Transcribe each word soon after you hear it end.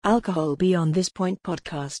Alcohol Beyond This Point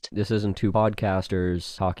podcast. This isn't two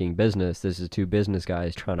podcasters talking business. This is two business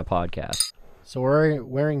guys trying to podcast. So we're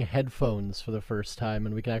wearing headphones for the first time,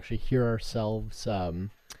 and we can actually hear ourselves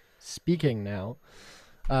speaking now.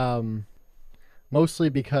 Mostly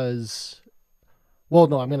because, well,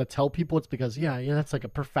 no, I'm going to tell people it's because, yeah, that's like a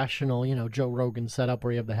professional, Joe Rogan setup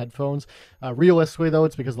where you have the headphones. Realistically, though,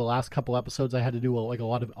 it's because the last couple episodes I had to do a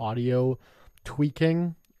lot of audio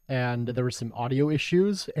tweaking, and there were some audio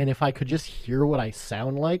issues. And if I could just hear what I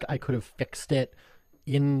sound like, I could have fixed it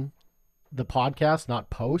in the podcast, not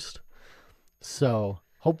post. So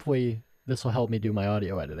hopefully this will help me do my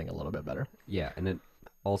audio editing a little bit better. Yeah, and it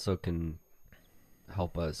also can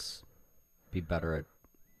help us be better at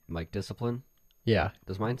mic discipline. Yeah.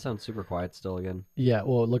 Does mine sound super quiet still again? Yeah,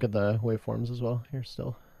 well, look at the waveforms as well. Here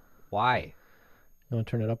still. Why? You want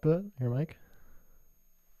to turn it up a bit, your mic?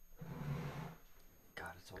 God,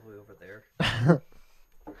 it's all the way over there.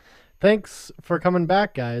 Thanks for coming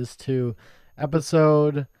back, guys, to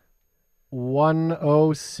episode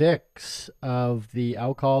 106 of the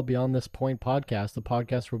Alcohol Beyond This Point podcast, the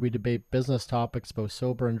podcast where we debate business topics, both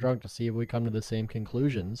sober and drunk, to see if we come to the same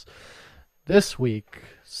conclusions. This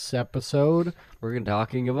week's episode... We're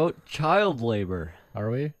talking about child labor. Are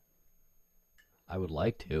we? I would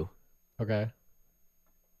like to. Okay.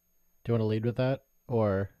 Do you want to lead with that?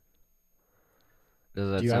 Or Does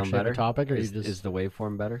that do you sound actually better? have a topic? Or is, you just... is the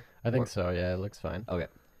waveform better? I think so, yeah, it looks fine. Okay.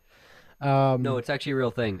 No, No, it's actually a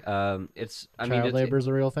real thing. It's child labor is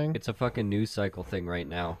a real thing? It's a fucking news cycle thing right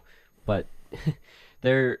now. But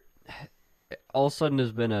there all of a sudden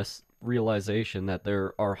has been a realization that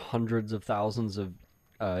there are hundreds of thousands of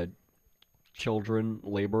children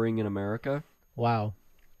laboring in America. Wow.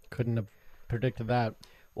 Couldn't have predicted that.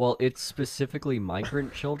 Well, it's specifically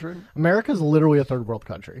migrant children. America's literally a third world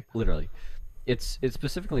country. Literally. It's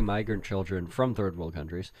specifically migrant children from third world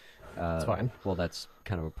countries. That's fine. Well, that's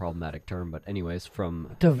kind of a problematic term, but anyways,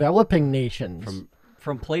 from Developing nations.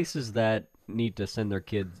 from places that need to send their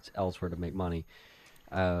kids elsewhere to make money.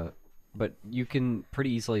 But you can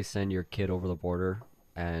pretty easily send your kid over the border,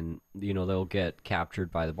 and they'll get captured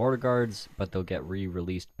by the border guards, but they'll get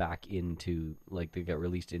released back into they get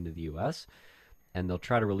released into the U.S. and they'll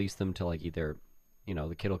try to release them to either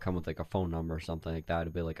the kid will come with a phone number or something like that.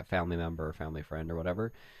 It'll be a family member or family friend or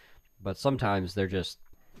whatever. But sometimes they're just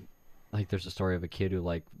there's a story of a kid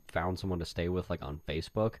who found someone to stay with on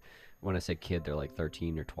Facebook. When I say kid, they're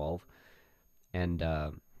 13 or 12, and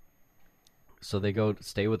so they go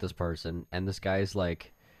stay with this person, and this guy's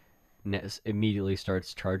immediately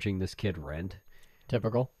starts charging this kid rent.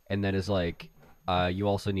 Typical. And then is you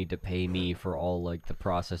also need to pay me for all the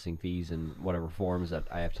processing fees and whatever forms that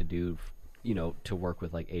I have to do, to work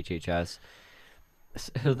with HHS.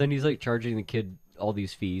 So then he's charging the kid all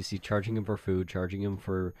these fees. He's charging him for food, charging him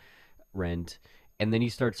for rent, and then he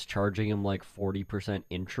starts charging him 40%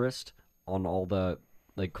 interest on all the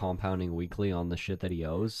compounding weekly on the shit that he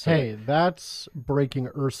owes. So Hey, that's breaking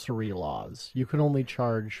usury laws. You can only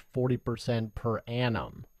charge 40% per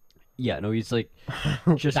annum. yeah, no, he's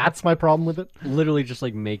just That's my problem with it. literally just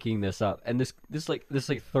making this up. And this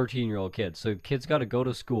 13-year-old kid. So kid's got to go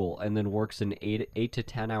to school and then works an 8 to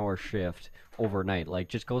 10 hour shift overnight.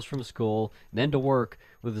 Just goes from school then to work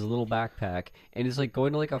with his little backpack, and he's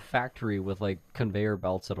going to a factory with conveyor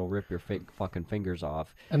belts that'll rip your fucking fingers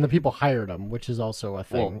off. And the people hired him, which is also a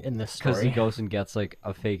thing in this Because story. he goes and gets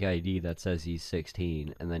a fake ID that says he's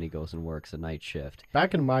 16, and then he goes and works a night shift.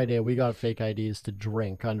 Back in my day, we got fake IDs to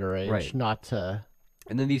drink underage, Right. not to...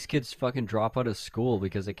 And then these kids fucking drop out of school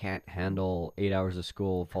because they can't handle 8 hours of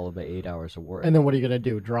school followed by 8 hours of work. And then what are you going to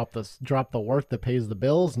do? Drop the work that pays the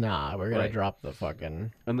bills? Nah, we're going Right. to drop the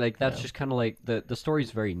fucking... And that's just kind of the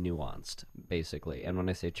story's very nuanced, basically. And when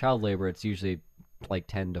I say child labor, it's usually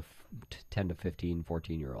 10 to 15,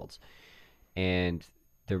 14-year-olds. And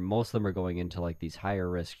most of them are going into these higher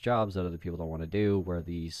risk jobs that other people don't want to do, where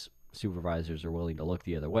these supervisors are willing to look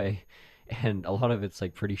the other way. And a lot of it's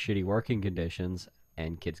pretty shitty working conditions,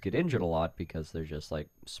 and kids get injured a lot because they're just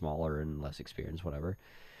smaller and less experienced, whatever.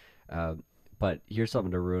 But here's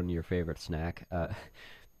something to ruin your favorite snack.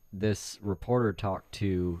 This reporter talked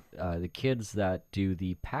to the kids that do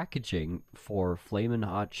the packaging for Flamin'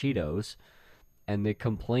 Hot Cheetos, and they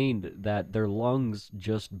complained that their lungs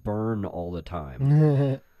just burn all the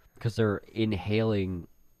time because they're inhaling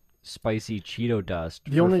spicy Cheeto dust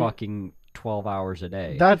for fucking 12 hours a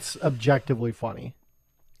day. That's objectively funny.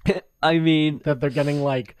 I mean, That they're getting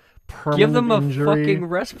permanent give them a injury. fucking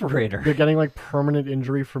respirator. They're getting permanent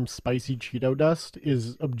injury from spicy Cheeto dust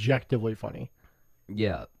is objectively funny.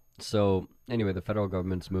 Yeah. So anyway, the federal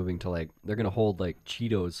government's moving to they're gonna hold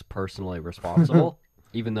Cheetos personally responsible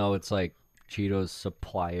even though it's like Cheetos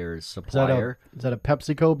supplier's Is that supplier. is that a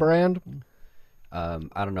PepsiCo brand? I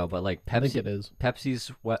don't know, but like I think Pepsi, it is.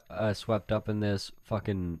 Pepsi's swept up in this.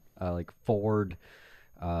 Fucking like Ford,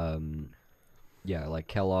 yeah, like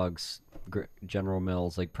Kellogg's, General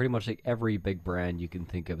Mills, like pretty much like every big brand you can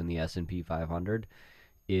think of in the S&P 500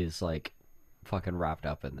 is like fucking wrapped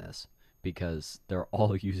up in this because they're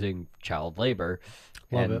all using child labor.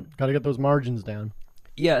 Love and, it. Got to get those margins down.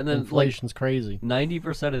 Yeah, and then like Inflation's crazy.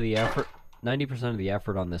 90% of the effort 90% of the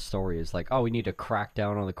effort on this story is like, oh, we need to crack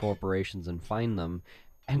down on the corporations and find them.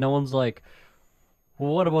 And no one's like,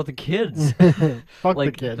 well, what about the kids? Fuck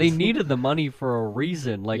Like, the kids. they needed the money for a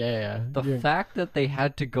reason. Like, yeah. the You're, fact that they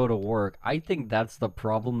had to go to work, I think that's the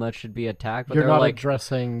problem that should be attacked. But you're they're not like,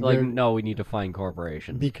 addressing no, we need to find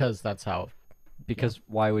corporations. because that's how. Because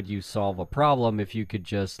why would you solve a problem if you could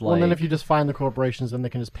just, like... Well, and then if you just find the corporations, then they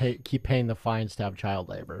can just keep paying the fines to have child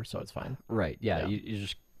labor, so it's fine. Right, yeah. Yeah. You're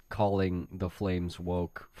just calling the flames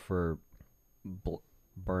woke for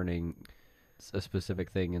burning a specific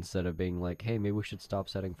thing instead of being like, hey, maybe we should stop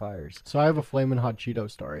setting fires. So I have a flamin' hot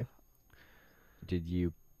Cheeto story. Did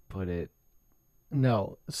you put it...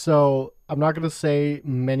 No, so I'm not gonna say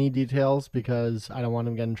many details because I don't want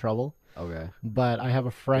him to get in trouble. Okay. But I have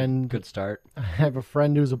a friend. Good start. I have a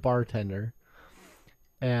friend who's a bartender,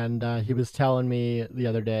 and he was telling me the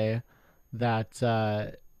other day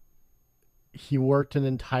that he worked an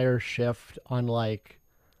entire shift on like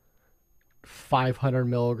 500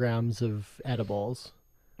 milligrams of edibles,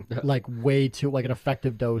 like way too, like an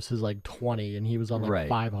effective dose is like 20, and he was on like Right.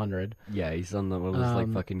 500. Yeah, he's on one of those like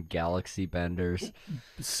Um, fucking galaxy benders.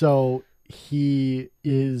 So he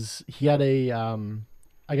had a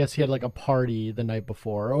I guess he had like a party the night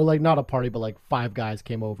before, or like not a party, but like 5 guys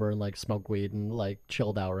came over and like smoked weed and like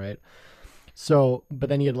chilled out, right? So, but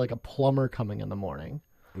then he had like a plumber coming in the morning.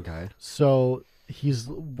 Okay. So he's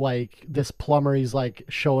like, this plumber, he's like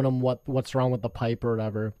showing him what's wrong with the pipe or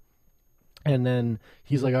whatever. And then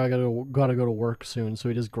he's like, oh, I gotta go to work soon. So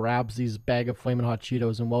he just grabs these bag of Flamin' Hot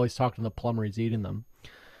Cheetos, and while he's talking to the plumber, he's eating them.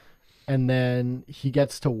 And then he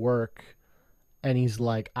gets to work, and he's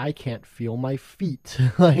like, I can't feel my feet.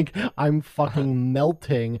 Like, I'm fucking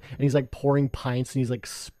melting. And he's like pouring pints, and he's like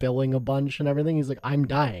spilling a bunch and everything. He's like, I'm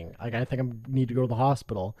dying. Like, I think I need to go to the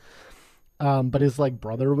hospital. But his like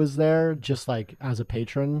brother was there just like as a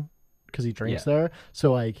patron because he drinks there.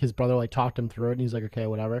 So like his brother like talked him through it, and he's like, okay,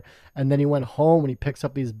 whatever. And then he went home and he picks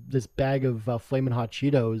up this bag of Flamin' Hot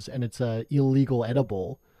Cheetos, and it's a illegal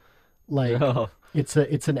edible. Like Oh. it's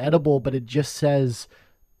an edible, but it just says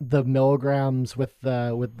the milligrams with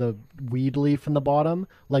the weed leaf in the bottom,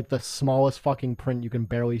 like the smallest fucking print you can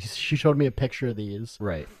barely. She showed me a picture of these,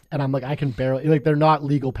 Right. and I'm like, I can barely, like, they're not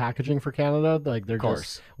legal packaging for Canada, like they're Course.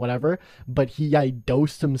 just whatever. But he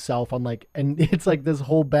dosed himself on like, and it's like this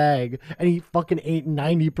whole bag, and he fucking ate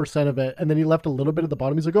 90% of it, and then he left a little bit at the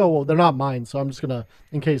bottom. He's like, oh well, they're not mine, so I'm just gonna,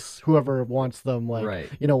 in case whoever wants them, like, Right.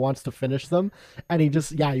 wants to finish them. And he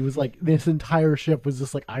just, he was like, this entire shift was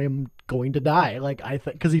just like, I am going to die, like, I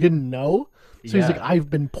think, because he didn't know. So he's like, Yeah. I've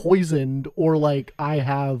been poisoned, or like I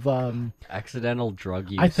have Accidental drug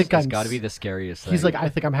use. I think has I'm got to s- be the scariest thing. he's like, I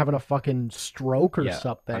think I'm having a fucking stroke or Yeah,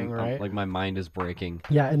 something, I'm- right? like my mind is breaking.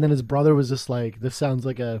 Yeah, and then his brother was just like, this sounds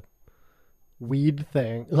like a weed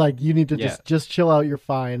thing. Like, you need to Yeah. just chill out, you're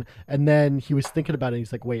fine. And then he was thinking about it,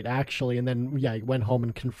 he's like, wait, actually, and then he went home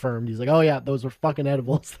and confirmed. He's like, oh yeah, those were fucking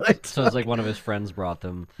edibles that I So it's like one of his friends brought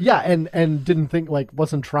them. yeah, and didn't think, like,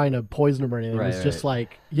 wasn't trying to poison him or anything. It Right, was just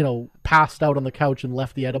like, passed out on the couch and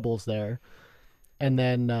left the edibles there. And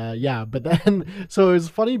then but then so it was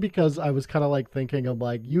funny because I was kind of like thinking, I'm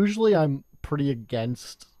like, usually I'm pretty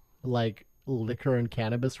against like liquor and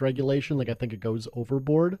cannabis regulation. Like, I think it goes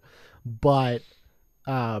overboard. But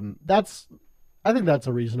I think that's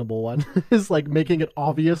a reasonable one. Is like making it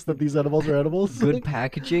obvious that these edibles are edibles. Good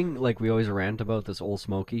packaging, like we always rant about this Old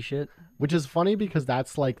Smoky shit. Which is funny because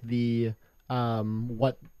that's like the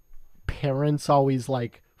what parents always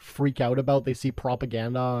like freak out about. They see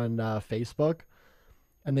propaganda on Facebook,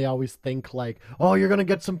 and they always think like, oh, you're gonna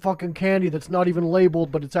get some fucking candy that's not even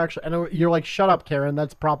labeled, but it's actually, and you're like, shut up, Karen,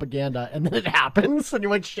 that's propaganda. And then it happens, and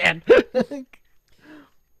you're like, shit.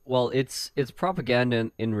 Well, it's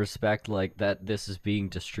propaganda in respect like that this is being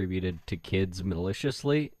distributed to kids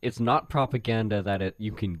maliciously. It's not propaganda that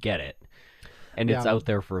you can get it and it's Yeah. out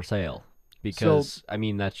there for sale. Because I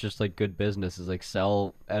mean that's just like good business is like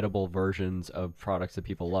sell edible versions of products that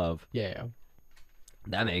people love. Yeah.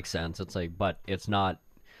 That makes sense. It's like but it's not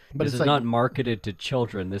But this it's is like, not marketed to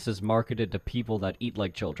children. This is marketed to people that eat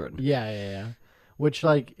like children. yeah. Which,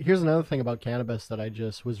 like, here's another thing about cannabis that I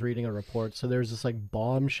just was reading a report. So there's this like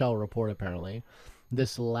bombshell report apparently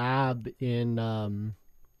this lab in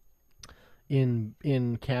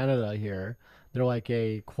Canada here. They're like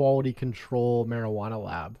a quality control marijuana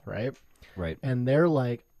lab, right? Right. And they're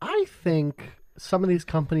like, I think some of these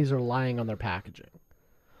companies are lying on their packaging.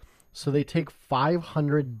 So they take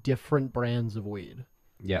 500 different brands of weed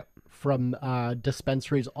Yeah. from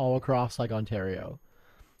dispensaries all across like Ontario.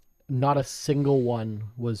 Not a single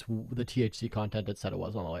one was the THC content it said it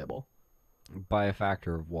was on the label. By a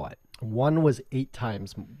factor of what? One was 8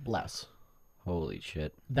 times less. Holy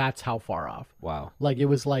shit. That's how far off. Wow. Like it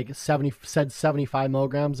was like 75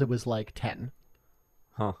 milligrams. It was like 10.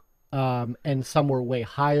 Huh. And some were way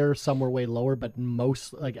higher, some were way lower, but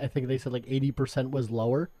most, like I think they said like 80% was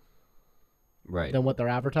lower Right. than what they're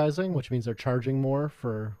advertising, which means they're charging more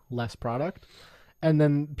for less product. And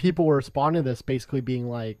then people were responding to this basically being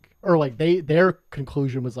like, or like their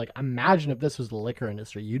conclusion was like, imagine if this was the liquor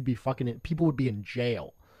industry, you'd be people would be in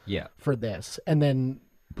jail Yeah. for this. And then,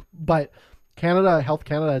 but Canada, Health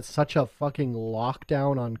Canada has such a fucking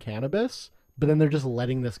lockdown on cannabis, but then they're just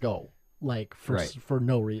letting this go, like for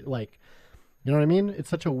no reason, like, you know what I mean? It's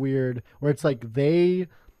such a weird, where it's like they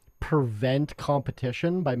prevent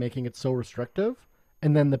competition by making it so restrictive,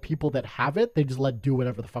 and then the people that have it, they just let do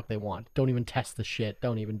whatever the fuck they want. Don't even test the shit.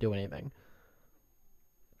 Don't even do anything.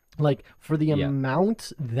 Like for the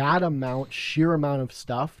sheer amount of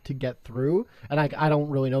stuff to get through, and I don't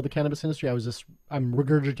really know the cannabis industry. I'm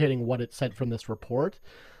regurgitating what it said from this report,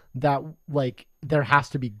 that like there has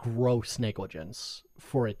to be gross negligence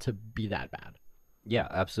for it to be that bad. Yeah,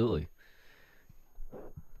 absolutely.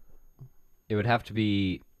 It would have to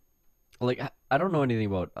be like, I don't know anything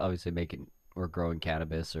about obviously making or growing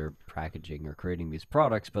cannabis or packaging or creating these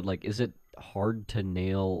products, but like, is it hard to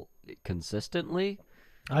nail consistently?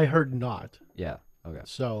 I heard not. Yeah. Okay.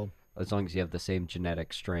 So As long as you have the same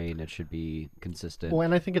genetic strain, it should be consistent. well,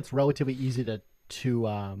 and I think it's relatively easy to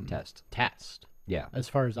test, Yeah. as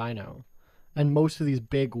far as I know. And most of these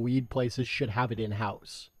big weed places should have it in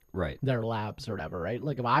house, Right. their labs or whatever, right?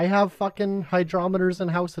 Like if I have fucking hydrometers in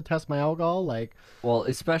house to test my alcohol, like Well,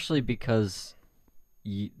 especially because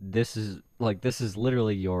this is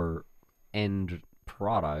literally your end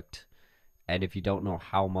product, and if you don't know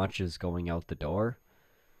how much is going out the door,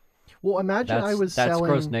 well, imagine I was that's selling.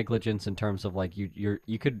 gross negligence in terms of like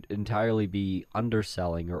you could entirely be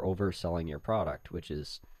underselling or overselling your product, which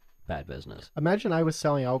is bad business. Imagine I was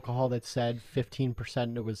selling alcohol that said 15%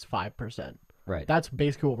 and it was 5%. Right. That's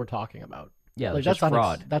basically what we're talking about. Yeah, like that's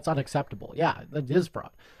fraud. That's unacceptable. Yeah, that is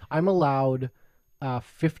fraud. I'm allowed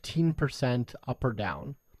 15% up or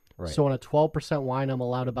down. Right. So on a 12% wine, I'm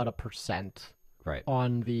allowed about 1% Right.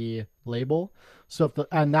 on the label. So if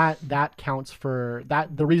that counts for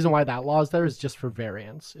that. The reason why that law is there is just for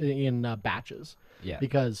variance in batches. Yeah.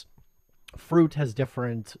 Because fruit has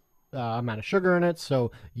different amount of sugar in it,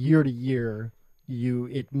 so year to year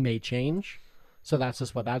it may change. So that's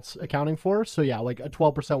just what that's accounting for. So yeah, like a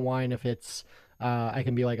 12% wine, if it's I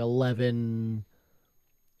can be like 11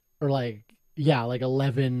 or like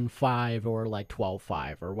 11.5 or like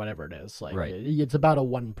 12.5 or whatever it is. Like Right. it's about a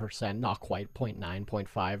 1%, not quite 0.9,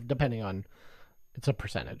 0.5, depending on, it's a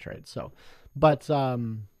percentage, right? So, but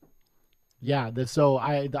yeah, so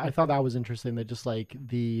I thought that was interesting, that just like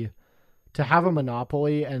to have a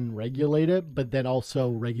monopoly and regulate it, but then also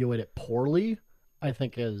regulate it poorly, I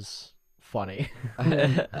think is funny.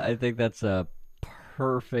 I think that's a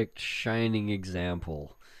perfect shining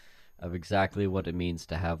example of exactly what it means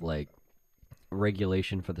to have like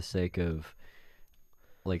regulation for the sake of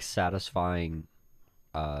like satisfying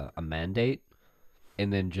a mandate,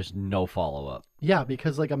 and then just no follow-up Yeah,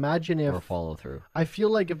 because like imagine if or follow-through. I feel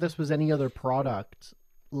like if this was any other product,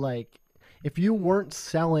 like if you weren't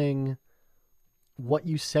selling what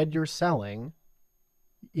you said you're selling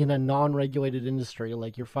in a non-regulated industry,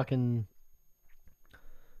 like you're fucking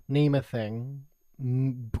name a thing,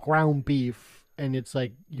 ground beef, and it's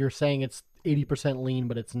like you're saying it's 80% lean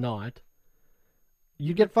but it's not,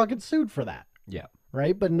 you get fucking sued for that. Yeah.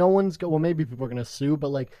 Right? But no one's well, maybe people are gonna sue, but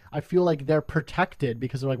like I feel like they're protected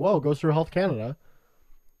because they're like, well, it goes through Health Canada,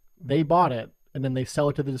 they bought it, and then they sell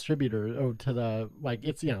it to the distributor or to the, like,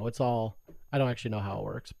 it's, you know, it's all, I don't actually know how it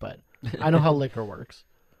works, but I know how liquor works.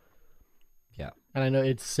 Yeah. And I know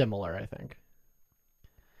it's similar, I think.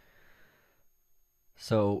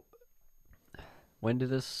 So when did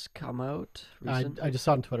this come out? I just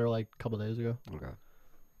saw it on Twitter like a couple days ago.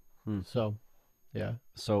 Okay. So, yeah.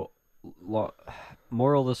 So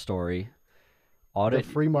moral of the story, audit The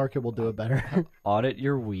free market will do it better. audit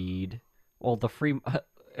your weed. Well,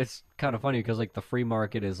 it's kind of funny because like the free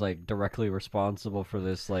market is like directly responsible for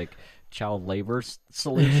this like child labor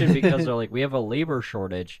solution, because they're like, we have a labor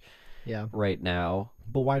shortage, Yeah. right now.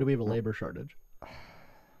 But why do we have a labor shortage?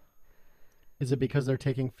 Is it because they're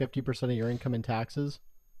taking 50% of your income in taxes,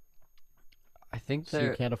 I think so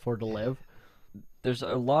you can't afford to live? there's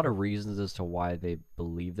a lot of reasons as to why they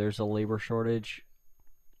believe there's a labor shortage.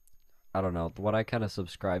 I don't know. What I kind of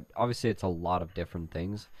subscribe, obviously, it's a lot of different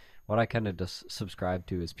things. What I kind of just subscribe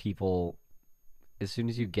to is people, as soon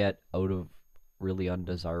as you get out of really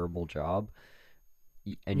undesirable job,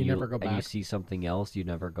 and You never go and you back. see something else, you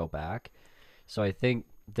never go back. So I think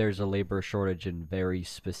there's a labor shortage in very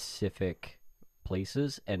specific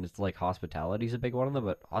places, and it's like hospitality's a big one of them.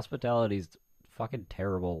 But hospitality's fucking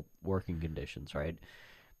terrible working conditions, right?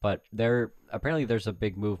 But apparently there's a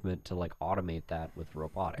big movement to like automate that with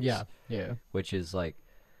robotics. Yeah. Yeah. Which is like,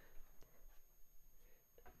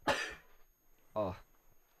 oh,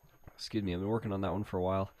 excuse me, I've been working on that one for a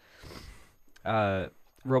while.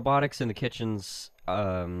 Robotics in the kitchens,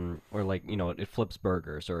 or like, it flips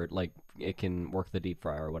burgers, or like it can work the deep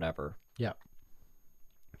fryer or whatever. Yeah.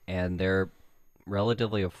 And they're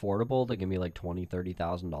relatively affordable. They can be like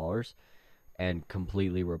 $20,000-$30,000 and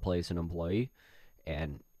completely replace an employee.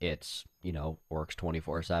 And it's, works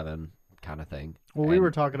 24/7 kind of thing. Well, we And-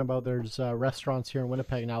 were talking about there's restaurants here in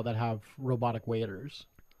Winnipeg now that have robotic waiters.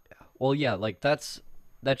 Well, yeah, like that's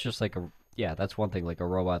just like that's one thing, like a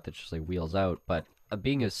robot that just like wheels out. But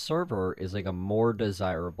being a server is like a more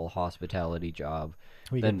desirable hospitality job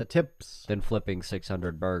We Then- get the tips. than flipping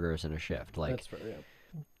 600 burgers in a shift. Like That's fair,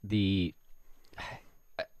 yeah. the,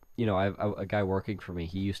 I've a guy working for me.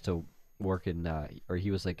 He used to work in, or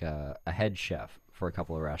he was like a head chef for a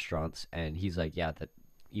couple of restaurants, and he's like, yeah, that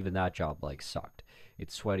even that job like sucked.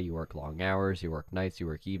 It's sweaty. You work long hours. You work nights. You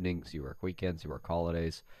work evenings. You work weekends. You work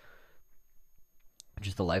holidays.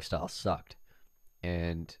 Just the lifestyle sucked,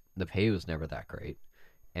 and the pay was never that great.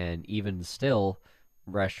 And even still,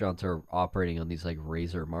 restaurants are operating on these like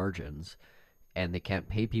razor margins, and they can't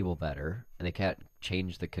pay people better, and they can't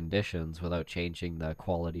change the conditions without changing the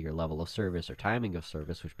quality or level of service or timing of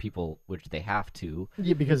service, which they have to.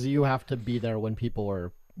 Yeah, because you have to be there when people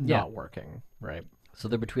are Yeah. not working, right? So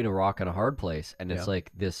they're between a rock and a hard place, and it's Yeah.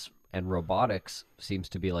 like this. And robotics seems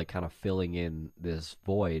to be like kind of filling in this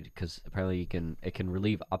void, because apparently it can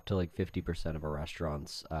relieve up to like 50% of a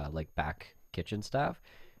restaurant's like back kitchen staff,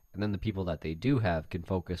 and then the people that they do have can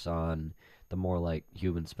focus on the more like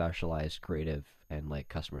human specialized creative and like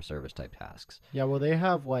customer service type tasks. Yeah, well, they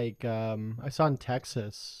have like I saw in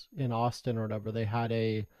Texas, in Austin or whatever, they have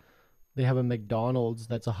a McDonald's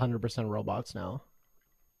that's 100% robots now,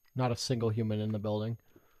 not a single human in the building.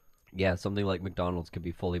 Yeah, something like McDonald's could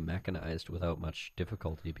be fully mechanized without much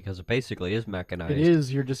difficulty, because it basically is mechanized. It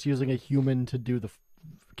is. You're just using a human to do the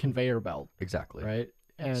conveyor belt, Exactly. right?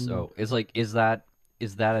 And So it's like, is that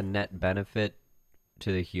a net benefit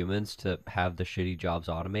to the humans to have the shitty jobs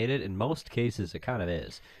automated? In most cases, it kind of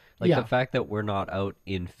is. Like Yeah. the fact that we're not out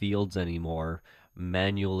in fields anymore,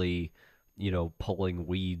 manually, pulling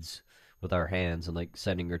weeds with our hands, and like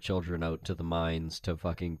sending our children out to the mines to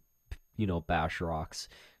fucking, bash rocks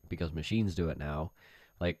because machines do it now.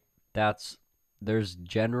 Like there's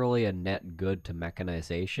generally a net good to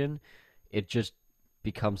mechanization. It just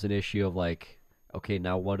becomes an issue of like, okay,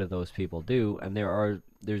 now what do those people do? And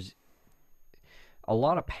there's a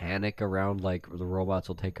lot of panic around like the robots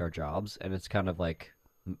will take our jobs, and it's kind of like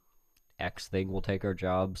X thing will take our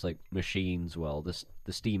jobs, like machines will,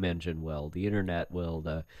 the steam engine will, the internet will,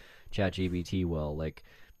 the ChatGPT will. Like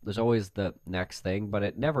there's always the next thing, but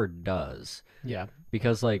it never does, yeah,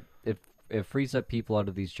 because like it frees up people out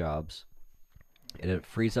of these jobs, and it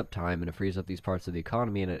frees up time, and it frees up these parts of the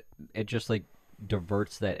economy, and it just like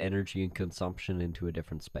diverts that energy and consumption into a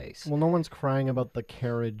different space. well, no one's crying about the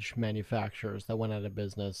carriage manufacturers that went out of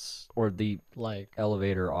business. Or the Like,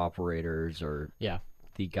 elevator operators, or yeah,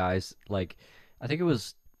 the guys, like I think it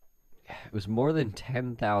was more than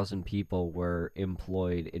 10,000 people were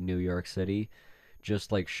employed in New York City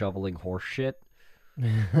just like shoveling horse shit.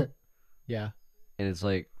 yeah, And it's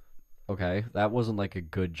like, okay, that wasn't like a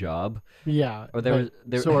good job. yeah. Or there but-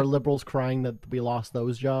 was so are liberals crying that we lost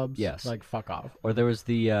those jobs? Yes. Like, fuck off. Or there was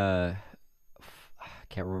the I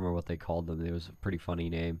can't remember what they called them. It was a pretty funny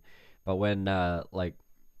name. But when like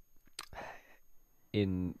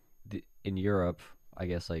in Europe, I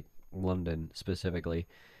guess like London specifically,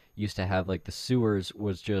 used to have like the sewers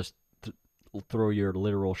was just throw your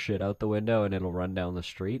literal shit out the window and it'll run down the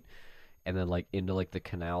street, and then like into like the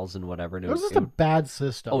canals and whatever. And It was just a bad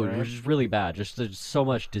system. oh, right? it was just really bad. Just there's so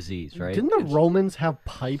much disease, right? Didn't the Romans have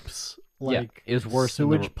pipes? Yeah, Like, it was worse than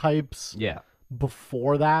the sewage pipes yeah,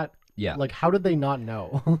 before that? yeah. Like, how did they not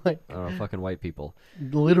know? Like, I don't know, fucking white people.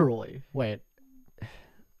 literally. Wait.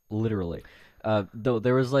 Literally. Though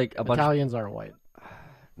there was like a bunch. Italians aren't white.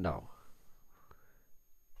 No.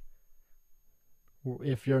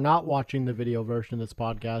 If you're not watching the video version of this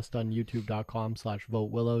podcast on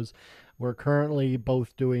youtube.com/votewillows, we're currently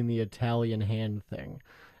both doing the Italian hand thing.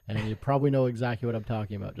 And you probably know exactly what I'm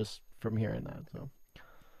talking about just from hearing that. So,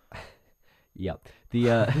 Yep.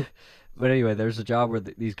 The but anyway, there's a job where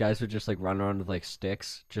these guys would just like run around with like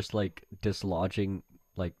sticks, just like dislodging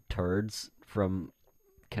like turds from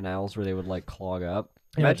canals where they would like clog up.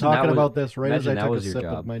 yeah, Imagine that talking was- about this right as I imagine that took a was your sip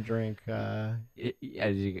job. of my drink.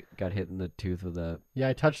 As you got hit in the tooth with a. Yeah,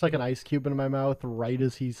 I touched like an ice cube in my mouth right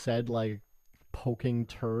as he said like poking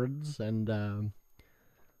turds, and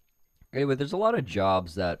Anyway, there's a lot of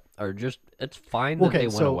jobs that are just. It's fine that Okay, they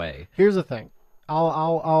went so- away. here's the thing.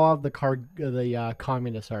 I'll have the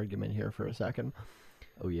communist argument here for a second.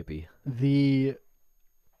 Oh yippee!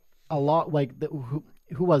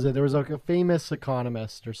 Who was it? There was like a famous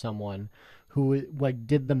economist or someone who like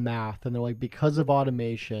did the math, and they're like, because of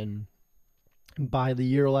automation, by the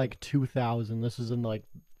year like 2000, this is in like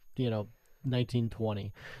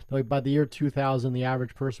 1920, like by the year 2000, the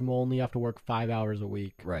average person will only have to work 5 hours a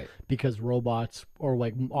week Right. because robots or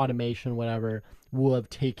like automation, whatever, will have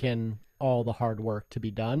taken all the hard work to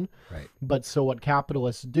be done. Right. But so what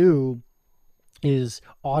capitalists do is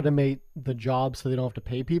automate the job so they don't have to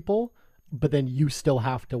pay people, but then you still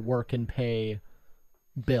have to work and pay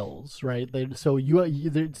bills, right? So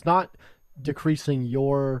it's not decreasing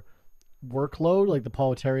your workload, like the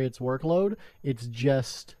proletariat's workload. It's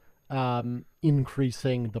just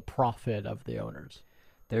increasing the profit of the owners.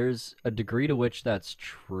 There's a degree to which that's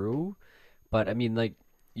true, but I mean, like,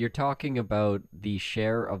 you're talking about the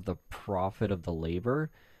share of the profit of the labor,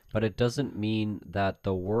 but it doesn't mean that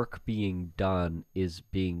the work being done is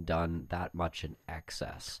being done that much in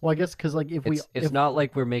excess. Well, I guess because like It's not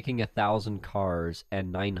like we're making 1,000 cars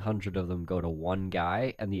and 900 of them go to one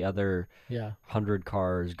guy and the other yeah 100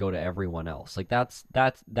 cars go to everyone else. Like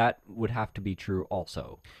that would have to be true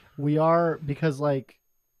also. we are because like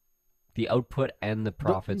The output and the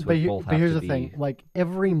profits but would here- both but have here's to the be. thing, like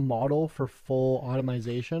every model for full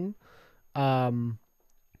automation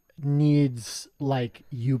needs like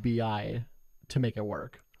UBI to make it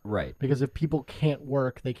work, Right. because if people can't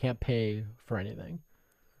work, they can't pay for anything.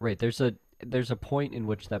 Right. There's a point in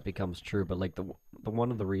which that becomes true, but like the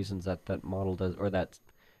one of the reasons that model does, or that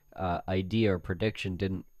idea or prediction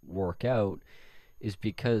didn't work out, is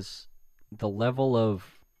because the level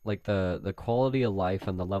of like the quality of life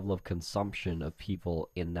and the level of consumption of people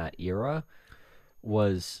in that era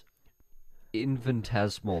was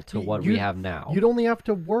infinitesimal to what we have now. You'd only have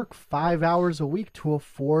to work 5 hours a week to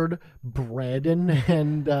afford bread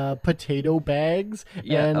and potato bags.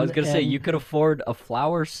 Yeah, I was gonna say and- you could afford a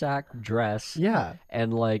flour sack dress Yeah.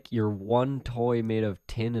 and like your one toy made of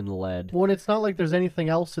tin and lead. Well, and it's not like there's anything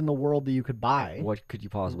else in the world that you could buy. What could you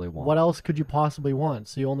possibly want? What else could you possibly want?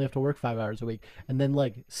 So you only have to work 5 hours a week. And then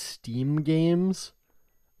like Steam games,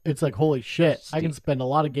 it's like, holy shit, I can spend a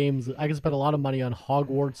lot of games. I can spend a lot of money on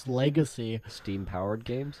Hogwarts Legacy. Steam powered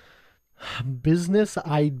games? Business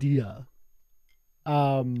idea.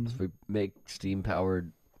 If we make steam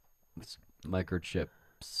powered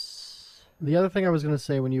microchips. The other thing I was going to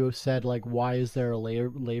say when you said like, why is there a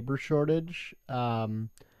labor shortage? I've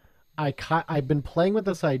been playing with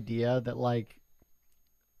this idea that like,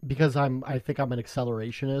 because I think I'm an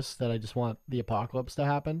accelerationist, that I just want the apocalypse to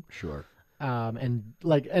happen. Sure. And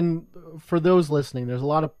for those listening, there's a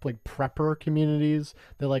lot of like prepper communities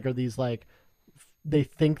that like are these like, they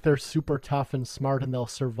think they're super tough and smart and they'll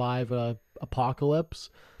survive a apocalypse.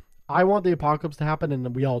 I want the apocalypse to happen and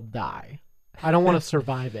then we all die. I don't want to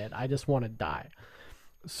survive it. I just want to die.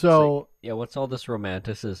 So Yeah, what's all this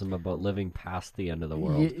romanticism about living past the end of the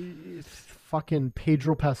world? fucking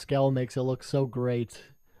Pedro Pascal makes it look so great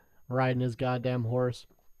riding his goddamn horse.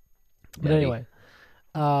 But Yeah, anyway,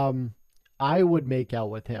 I would make out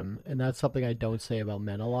with him, and that's something I don't say about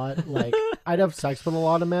men a lot. Like, I'd have sex with a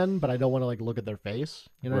lot of men, but I don't want to like look at their face.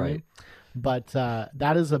 You know what I Right. mean? But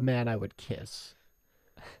that is a man I would kiss.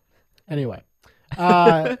 Anyway,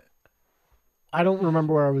 I don't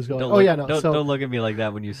remember where I was going. Don't look at me like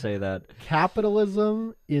that when you say that.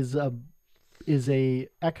 Capitalism is a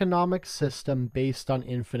economic system based on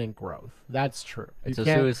infinite growth. That's true. It's You a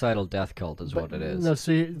can't- suicidal death cult is but- what it is. No,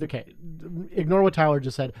 so okay, ignore what Tyler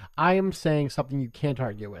just said. I am saying something you can't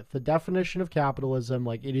argue with. The definition of capitalism,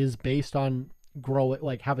 like it is based on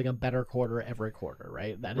like having a better quarter every quarter,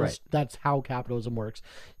 right? That's how capitalism works.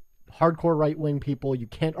 Hardcore right wing people, you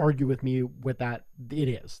can't argue with me with that.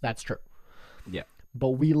 That's true. Yeah. But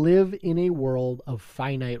we live in a world of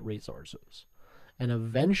finite resources. And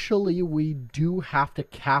eventually we do have to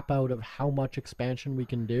cap out of how much expansion we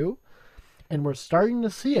can do. And we're starting to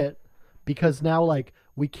see it because now, like,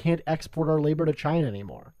 we can't export our labor to China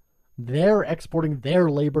anymore. They're exporting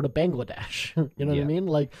their labor to Bangladesh. You know what I Yeah. mean?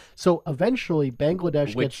 Like, so eventually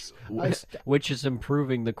Bangladesh Which is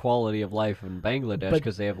improving the quality of life in Bangladesh But-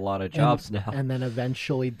 because they have a lot of jobs now. and then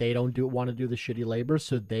eventually they don't want to do the shitty labor,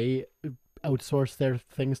 so they outsource their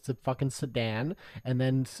things to fucking Sudan, and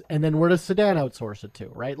then where does Sudan outsource it to,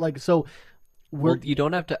 right? Like, so we're Well, you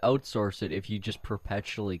don't have to outsource it if you just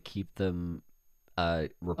perpetually keep them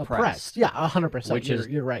repressed. oppressed. Yeah, 100%. Which is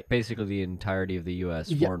you're right. basically the entirety of the U.S.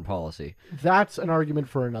 Yeah. foreign policy. That's an argument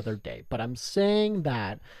for another day. But I'm saying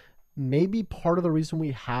that maybe part of the reason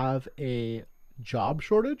we have a job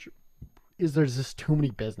shortage is there's just too many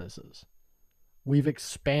businesses. We've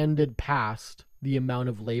expanded past the amount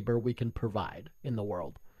of labor we can provide in the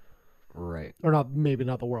world. Right. Or not, maybe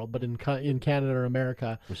not the world, but in Canada or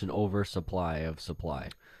America. There's an oversupply of supply.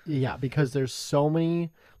 Yeah, because there's so many.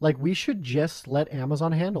 Like, we should just let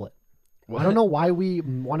Amazon handle it. I don't know why we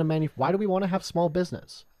want to why do we want to have small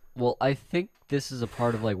business? Well, I think this is a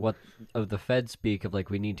part of like what of the Fed speak of like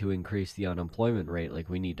we need to increase the unemployment rate, like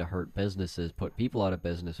we need to hurt businesses, put people out of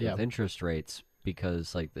business with Yeah. interest rates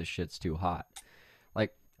because like this shit's too hot.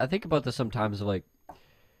 Like I think about this sometimes of like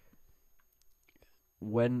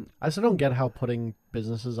when I still don't get how putting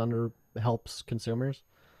businesses under helps consumers.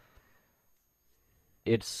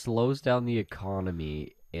 it slows down the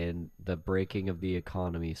economy and the breaking of the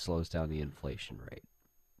economy slows down the inflation rate.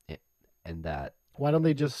 And that Why don't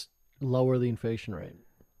they just lower the inflation rate?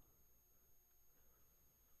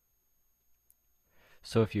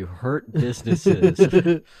 so if you hurt businesses,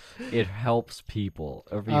 it helps people.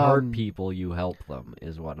 If you hurt people, you help them,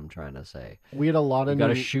 is what I'm trying to say. We had a lot You of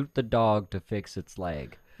gotta new- shoot the dog to fix its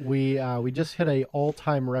leg. we just hit a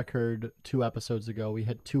all-time record 2 episodes ago. We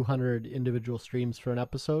hit 200 individual streams for an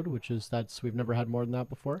episode, we've never had more than that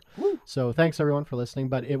before. So thanks everyone for listening.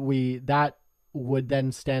 But that would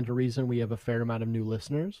then stand to reason we have a fair amount of new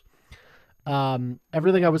listeners.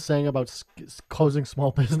 Everything I was saying about closing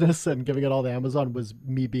small business and giving it all to Amazon was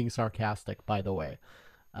me being sarcastic, by the way.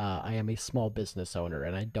 I am a small business owner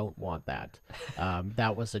and I don't want that.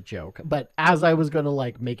 That was a joke. But as I was going to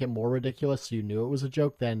like make it more ridiculous so you knew it was a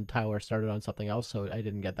joke, then Tyler started on something else, so I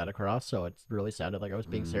didn't get that across. So it really sounded like I was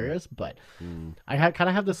being serious. But I kind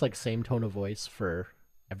of have this like same tone of voice for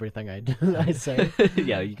everything I say.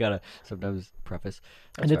 Yeah, you gotta sometimes preface.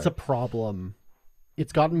 And it's a problem.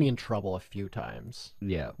 It's gotten me in trouble a few times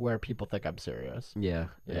yeah, where people think I'm serious. yeah,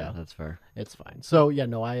 Yeah. that's fair. It's fine. So yeah,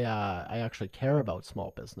 no, I actually care about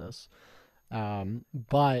small business,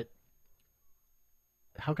 but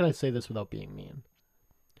how can I say this without being mean?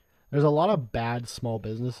 There's a lot of bad small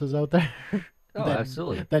businesses out there Oh,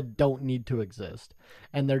 absolutely. that don't need to exist,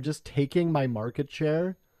 and they're just taking my market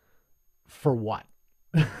share for what?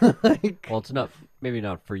 Like, Well, it's not maybe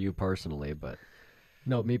not for you personally, but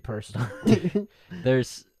no, me personally.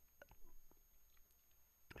 there's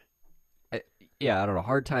yeah, I don't know.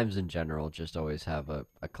 Hard times in general just always have a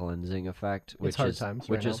cleansing effect, which hard is times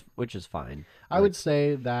which right is which is fine. I would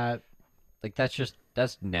say that Like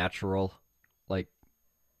that's natural. Like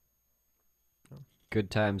good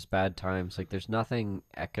times, bad times. Like there's nothing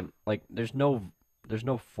there's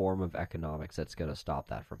no form of economics that's gonna stop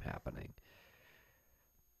that from happening.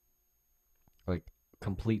 Like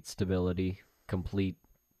complete stability, complete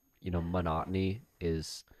monotony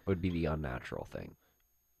would be the unnatural thing.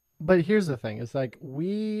 But here's the thing: it's like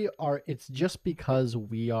it's just because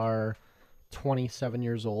we are 27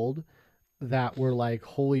 years old that we're like,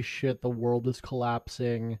 holy shit, the world is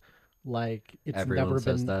collapsing. Like Everyone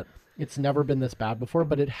says that. It's never been this bad before,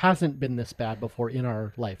 but it hasn't been this bad before in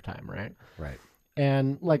our lifetime, right? Right.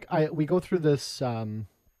 And like we go through this.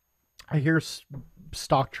 I hear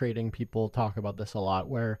stock trading people talk about this a lot,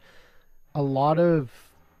 where a lot of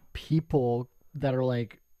people that are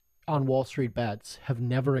like on Wall Street bets have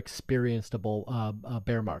never experienced a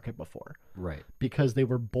bear market before Right. because they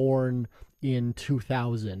were born in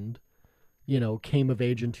 2000, came of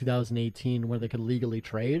age in 2018 where they could legally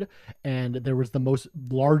trade, and there was the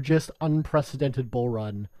largest unprecedented bull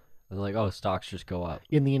run And like, oh, stocks just go up.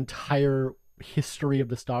 in the entire history of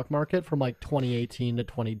the stock market from like 2018 to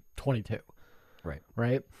 2022. Right.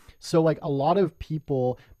 Right. So like a lot of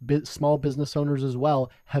people, small business owners as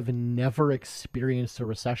well, have never experienced a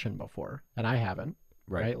recession before. And I haven't.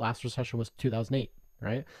 Right. Last recession was 2008.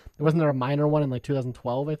 Right. Wasn't there a minor one in like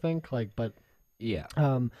 2012, I think? But Yeah.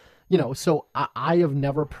 so I have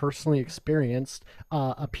never personally experienced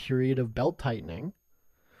a period of belt tightening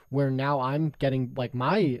where now I'm getting like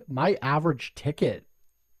my average ticket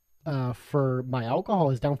for my alcohol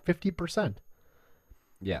is down 50%.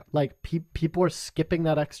 Yeah. Like people are skipping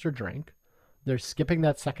that extra drink. They're skipping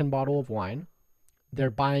that second bottle of wine.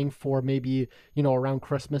 They're buying for maybe, around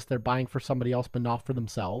Christmas, they're buying for somebody else, but not for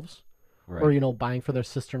themselves. Right. Or, buying for their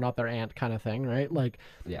sister, not their aunt kind of thing, right? Like,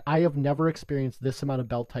 Yeah. I have never experienced this amount of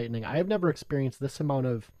belt tightening. I have never experienced this amount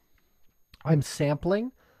of, I'm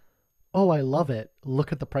sampling. Oh, I love it.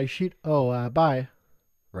 Look at the price sheet. Oh, bye.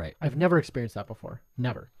 Right. I've never experienced that before.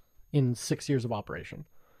 Never. In 6 years of operation.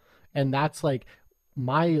 And that's like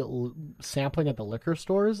sampling at the liquor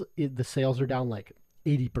stores, the sales are down like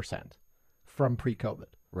 80% from pre-COVID.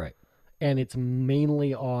 Right. And it's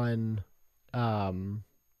mainly on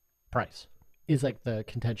price is like the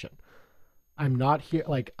contention. I'm not here,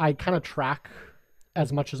 like I kind of track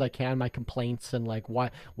as much as I can my complaints and like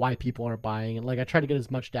why people aren't buying, and like I try to get as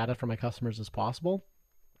much data from my customers as possible.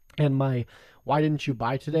 And my why didn't you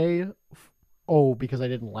buy today? Oh, because I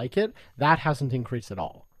didn't like it. That hasn't increased at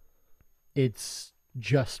all. It's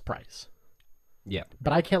just price. Yeah.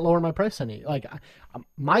 But I can't lower my price any. Like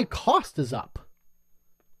my cost is up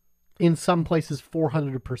in some places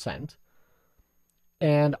 400%,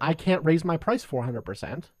 and I can't raise my price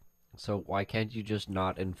 400%. So why can't you just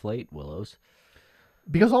not inflate, Willows?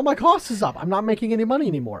 Because all my cost is up. I'm not making any money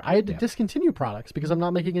anymore. I had to Yeah. discontinue products because I'm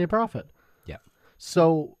not making any profit. Yeah.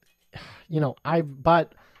 So, I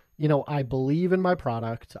believe in my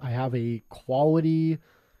product. I have a quality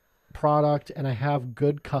product and I have a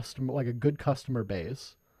good customer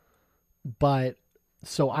base. But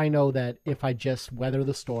so I know that if I just weather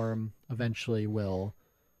the storm, eventually we'll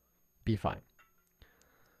be fine.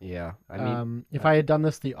 Yeah. I mean, If I had done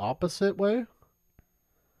this the opposite way,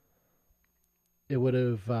 it would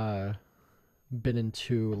have been in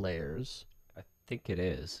 2 layers. I think it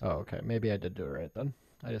is. Oh, okay. Maybe I did do it right then.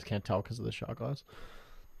 I just can't tell because of the shot glass.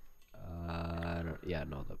 I don't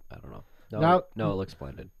know. Now- No, it looks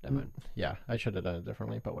blended. Never mind. Yeah, I should have done it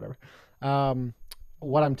differently, but whatever.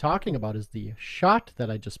 What I'm talking about is the shot that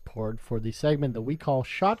I just poured for the segment that we call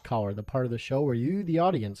Shot Caller, the part of the show where you, the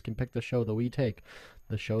audience, can pick the show that we take.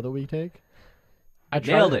 The show that we take?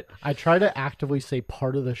 Nailed it. I try to actively say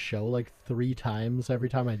part of the show like 3 times every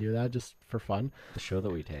time I do that, just for fun. The show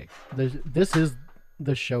that we take. This is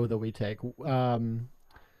the show that we take.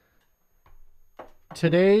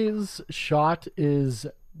 Today's shot is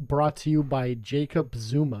brought to you by Jacob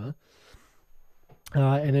Zuma,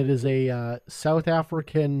 and it is a South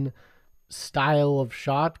African style of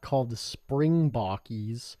shot called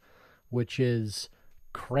Springbokkies, which is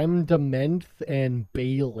creme de menthe and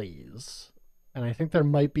Bailey's. And I think there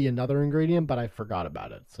might be another ingredient, but I forgot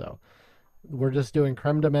about it. So we're just doing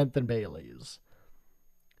creme de menthe and Bailey's.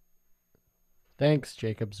 Thanks,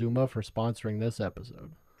 Jacob Zuma, for sponsoring this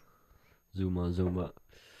episode. Zuma.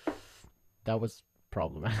 That was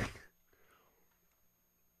problematic.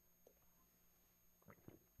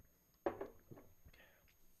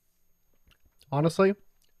 Honestly,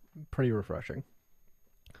 pretty refreshing.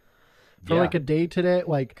 For Yeah. like a day today,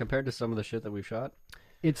 like Compared to some of the shit that we've shot.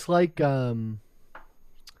 it's like the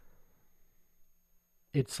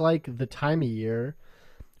time of year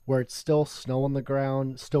where it's still snow on the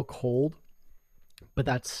ground, still cold, but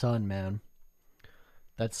that sun, man.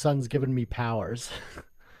 That sun's giving me powers.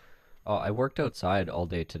 Oh, I worked outside all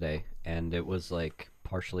day today, and it was like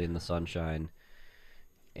partially in the sunshine,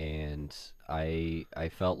 and I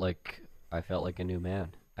felt like a new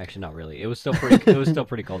man. Actually, not really. It was still pretty. It was still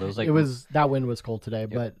pretty cold. It was like That wind was cold today,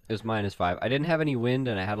 but it was -5. I didn't have any wind,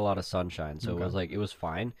 and I had a lot of sunshine, so Okay. it was like it was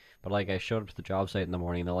fine. But like I showed up to the job site in the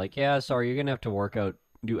morning, they're like, "Yeah, sorry, you're gonna have to work out,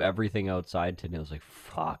 do everything outside today." I was like,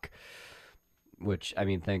 "Fuck." Which, I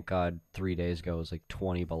mean, thank God 3 days ago it was like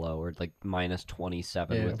 20 below, or like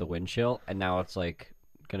 -27 Yeah. with the wind chill, and now it's like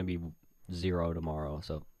gonna be 0 tomorrow.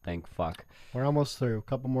 So thank fuck. we're almost through. A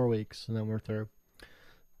couple more weeks, and then we're through.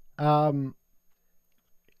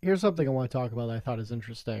 Here's something I want to talk about that I thought is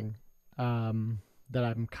interesting. That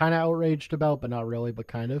I'm kind of outraged about, but not really, but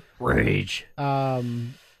kind of. Rage.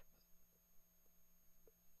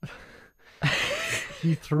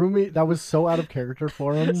 He threw me. That was so out of character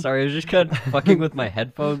for him. Sorry, I was just kind of fucking with my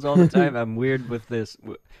headphones all the time. I'm weird with this,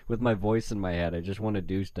 with my voice in my head. I just want to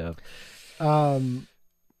do stuff. The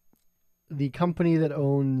company that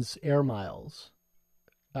owns Air Miles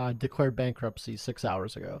declared bankruptcy 6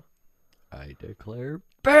 hours ago. I declare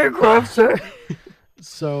bankruptcy.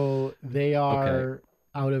 So they are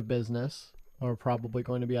out of business, or probably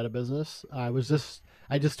going to be out of business. I just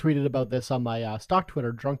tweeted about this on my stock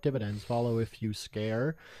Twitter, Drunk Dividends. Follow if you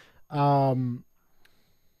scare. They're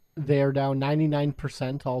down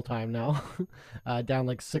 99% all time now, down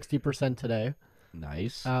like 60% today.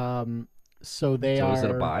 Nice. So they So are is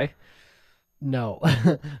it a buy? no.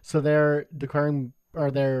 So they're declaring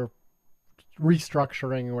or they're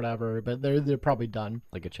restructuring or whatever, but they're probably done.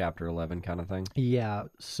 Like a Chapter 11 kind of thing? Yeah.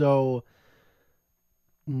 So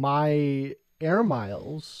my air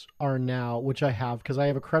miles are now, which I have because I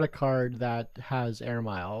have a credit card that has air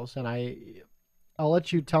miles, and I'll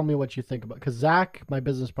let you tell me what you think about because Zach, my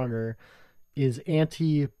business partner, is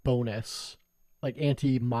anti bonus, like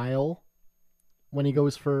anti mile when he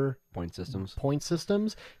goes for Point systems? point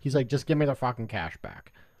systems. He's like, just give me the fucking cash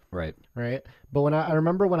back. Right. Right. But when I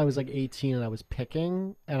remember when I was like 18 and I was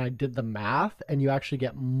picking and I did the math, and you actually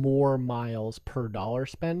get more miles per dollar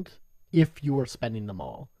spent if you were spending them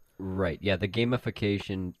all. Right. Yeah, the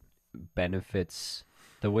gamification benefits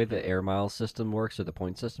the way the air mile system works or the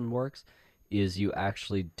point system works is you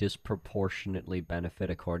actually disproportionately benefit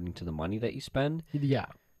according to the money that you spend. Yeah.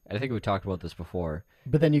 And I think we talked about this before.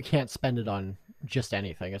 But then you can't spend it on just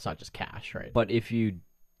anything. It's not just cash, right? But if you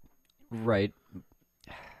right,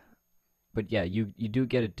 but yeah, you do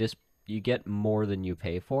get you get more than you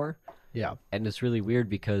pay for. Yeah. And it's really weird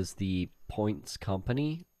because the points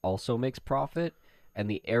company also makes profit and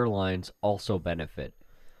the airlines also benefit.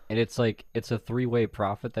 And it's like it's a three-way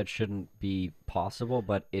profit that shouldn't be possible,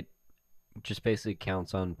 but it just basically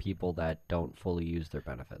counts on people that don't fully use their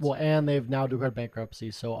benefits. Well, and they've now declared bankruptcy,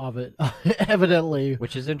 so of it, evidently.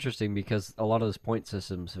 Which is interesting because a lot of those point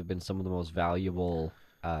systems have been some of the most valuable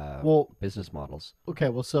Well, business models. okay.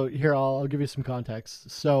 Well, so here I'll give you some context.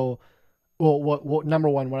 So, well, what number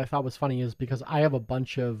one, what I thought was funny is because I have a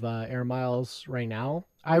bunch of air miles right now.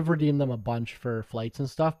 I've redeemed them a bunch for flights and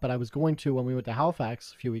stuff, but I was going to when we went to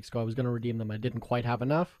Halifax a few weeks ago. I was going to redeem them. I didn't quite have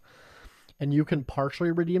enough. And you can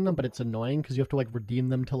partially redeem them, but it's annoying because you have to like redeem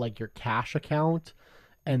them to like your cash account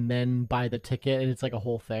and then buy the ticket, and it's like a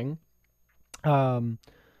whole thing.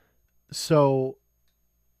 So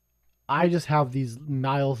I just have these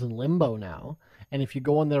miles in limbo now, and if you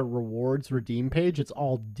go on their rewards redeem page, it's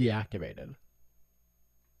all deactivated.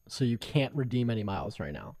 So you can't redeem any miles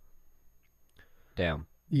right now. Damn.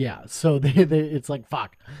 Yeah, so they it's like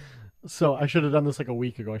fuck. So I should have done this like a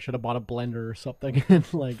week ago. I should have bought a blender or something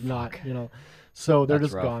and like not, So they're That's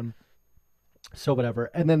just rough. gone. So whatever.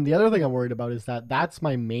 And then the other thing I'm worried about is that that's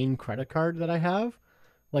my main credit card that I have.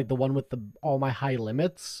 Like the one with all my high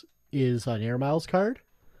limits is an Air Miles card.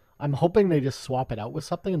 I'm hoping they just swap it out with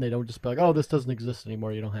something and they don't just be like, "Oh, this doesn't exist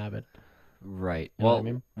anymore. You don't have it." Right. You know Well, what I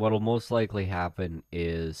mean? what'll most likely happen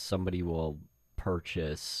is somebody will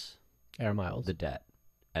purchase Air Miles. the debt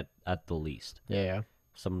at the least. Yeah.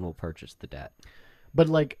 Someone will purchase the debt. But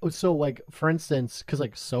like, so like for instance, because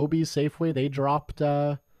like Sobeys, Safeway, they dropped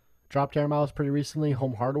Air Miles pretty recently.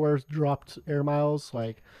 Home Hardware's dropped Air Miles.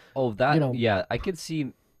 Like Oh, that You know, yeah, I could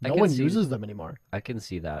see. no one uses them anymore. I can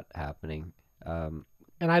see that happening.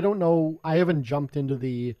 And I don't know. I haven't jumped into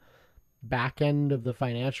the back end of the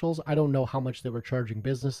financials. I don't know how much they were charging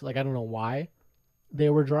business. Like I don't know why they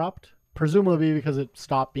were dropped. Presumably because it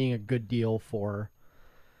stopped being a good deal for.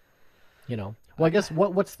 Well, I guess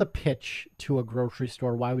what's the pitch to a grocery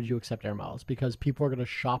store? Why would you accept Air Miles? Because people are going to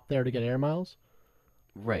shop there to get Air Miles?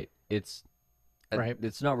 Right. It's Right.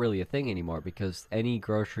 It's not really a thing anymore because any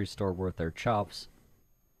grocery store worth their chops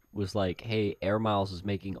was like, "Hey, Air Miles is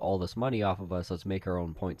making all this money off of us. Let's make our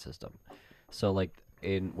own point system." So, like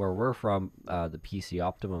in where we're from, the PC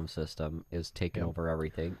Optimum system is taking Yeah. over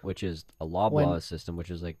everything, which is a Loblaw system,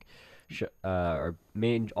 which is like all our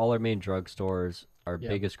main drugstores, our Yeah.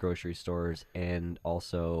 biggest grocery stores, and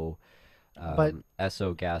also But-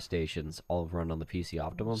 Esso gas stations all run on the PC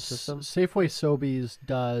Optimum system, Safeway Sobeys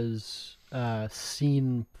does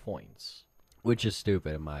scene points. which is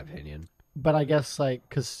stupid in my opinion. But I guess like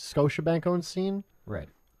because Scotiabank owns scene, Right.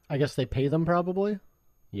 I guess they pay them probably,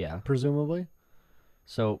 Yeah. presumably.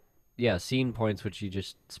 So, yeah, scene points which you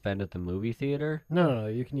just spend at the movie theater. No.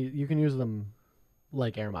 You can use them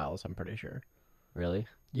like Air Miles. I'm pretty sure. Really?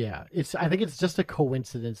 Yeah, I think it's just a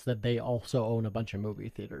coincidence that they also own a bunch of movie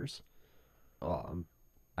theaters. Oh,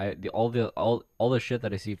 all the shit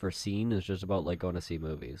that I see for scene is just about like going to see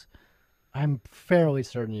movies. I'm fairly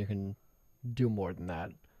certain you can do more than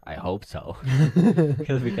that. I hope so.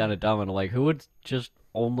 Because we kind of dumb and like, who would just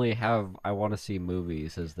only have "I want to see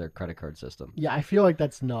movies" as their credit card system? Yeah, I feel like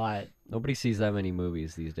that's not Nobody sees that many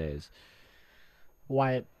movies these days.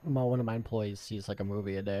 why one of my employees sees like a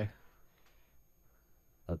movie a day.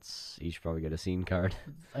 You should probably get a scene card.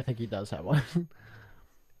 I think he does have one.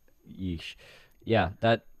 Yeesh. Yeah,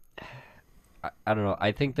 that. I don't know.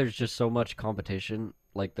 I think there's just so much competition.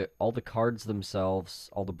 Like all the cards themselves,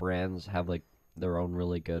 all the brands have like their own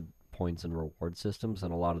really good points and reward systems,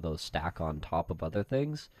 and a lot of those stack on top of other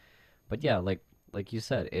things. But yeah, like like you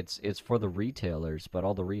said, it's for the retailers, but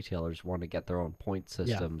all the retailers want to get their own point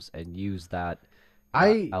systems and use that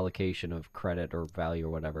I allocation of credit or value or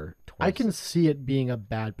whatever. I Towards can see it being a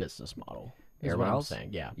bad business model. Is air what I'm miles. saying.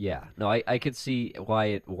 Yeah. Yeah, no, I could see why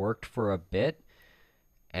it worked for a bit,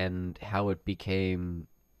 and how it became.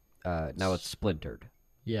 Now it's splintered.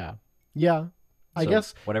 Yeah. Yeah. I So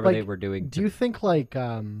guess whatever they like, were doing. Do you think like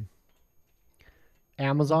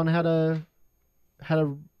Amazon had a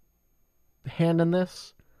hand in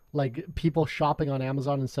this? Like people shopping on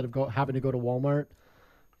Amazon instead of having to go to Walmart?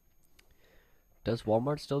 Does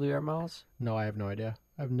Walmart still do air miles? No, I have no idea.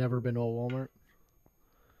 I've never been to a Walmart.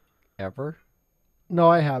 Ever? No,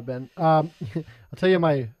 I have been. I'll tell you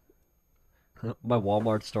my My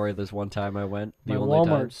Walmart story. This one time I went. The my only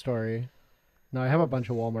Walmart time. story. No, I have a bunch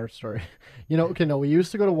of Walmart story. Okay, no, we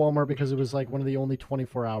used to go to Walmart because it was like one of the only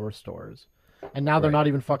 24-hour stores. And now they're Right. not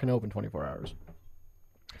even fucking open 24 hours.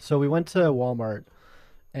 So we went to Walmart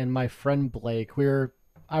and my friend Blake,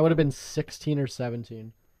 I would have been 16 or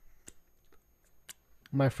 17.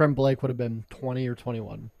 My friend Blake would have been 20 or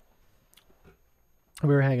 21. We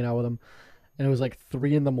were hanging out with him and it was like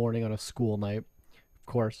 3 in the morning on a school night. Of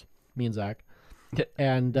course, me and Zach.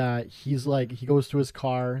 And he's like, he goes to his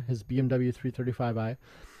car, his BMW 335i,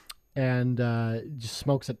 and just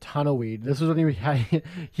smokes a ton of weed. This was when he had,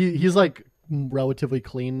 he's like relatively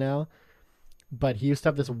clean now, but he used to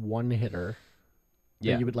have this one hitter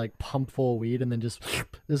Yeah, that you would like pump full of weed and then just,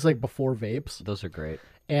 this is like before vapes. those are great.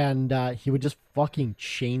 And he would just fucking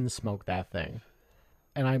chain smoke that thing.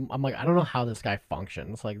 And I'm like, I don't know how this guy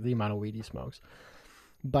functions, like the amount of weed he smokes.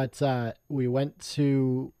 But we went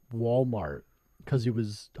to Walmart because he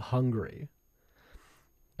was hungry.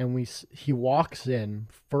 And he walks in.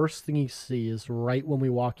 First thing he sees right when we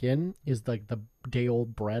walk in is like the day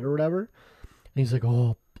old bread or whatever. And he's like,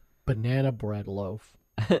 oh, banana bread loaf.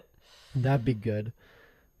 That'd be good.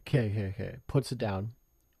 Okay. Puts it down.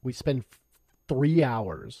 We spend 3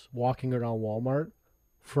 hours walking around Walmart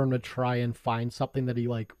for him to try and find something that he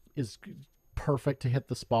like is perfect to hit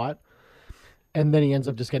the spot. And then he ends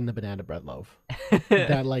up just getting the banana bread loaf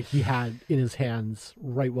that like he had in his hands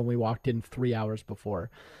right when we walked in 3 hours before.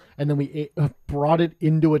 And then we brought it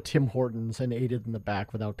into a Tim Hortons and ate it in the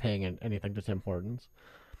back without paying anything to Tim Hortons.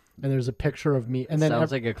 And there's a picture of me. And then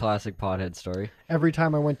Sounds like a classic pothead story. every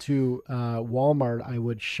time I went to Walmart, I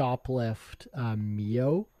would shoplift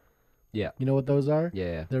Mio. Yeah. You know what those are?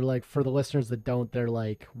 Yeah. They're like, for the listeners that don't, they're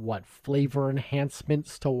like, what, flavor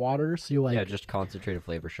enhancements to water? So you like Yeah, just concentrated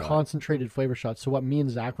flavor shot. concentrated flavor shots. So what me and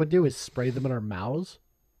Zach would do is spray them in our mouths,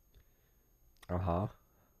 Uh-huh.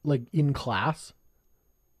 like in class.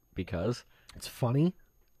 Because It's funny.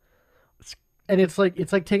 And it's like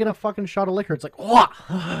taking a fucking shot of liquor. It's like, wah!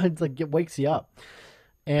 It's like, it wakes you up.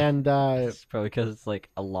 And it's probably because it's like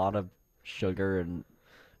a lot of sugar and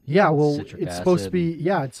yeah, well, citric it's supposed to acid. be,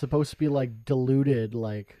 it's supposed to be like diluted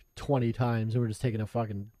like 20 times. And we're just taking a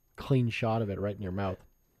fucking clean shot of it right in your mouth.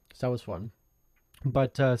 So that was fun.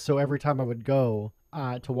 But so every time I would go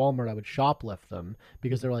to Walmart, I would shoplift them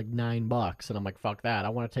because they're like $9. And I'm like, fuck that. I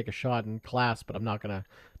want to take a shot in class, but I'm not going to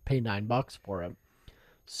pay $9 for it.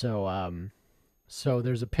 So, so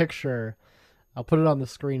there's a picture. I'll put it on the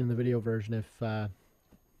screen in the video version if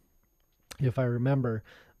I remember,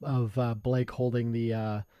 of Blake holding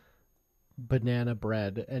the banana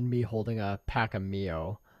bread and me holding a pack of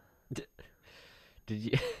Mio. did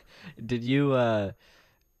you did you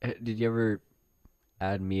ever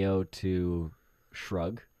add Mio to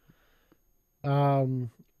Shrug?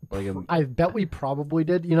 Like a I bet we probably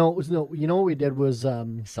did. You know, what we did was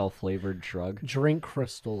self-flavored Shrug? drink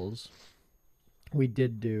crystals. We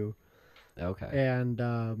did do, Okay.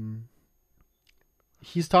 and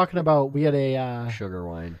he's talking about we had a Sugar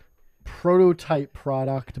wine. prototype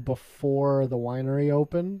product before the winery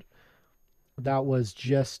opened. That was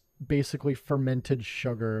just basically fermented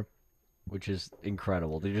sugar. Which is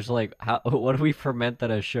incredible. They're just like, what do we ferment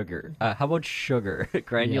that as sugar? How about sugar?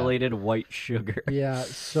 Granulated white sugar. Yeah,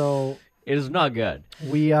 so It is not good.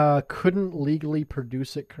 we couldn't legally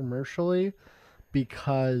produce it commercially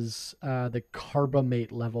because the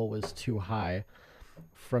carbamate level was too high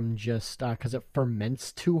from just because it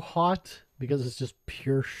ferments too hot because it's just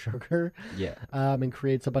pure sugar Yeah. and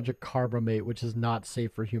creates a bunch of carbamate, which is not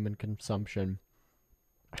safe for human consumption.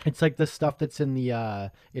 It's like the stuff that's in the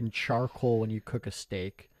in charcoal when you cook a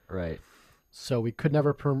steak. Right. So we could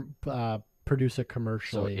never produce it So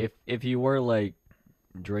commercially. if you were like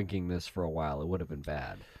drinking this for a while, it would have been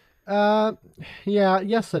bad. Yeah,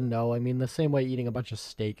 yes and no. I mean, the same way eating a bunch of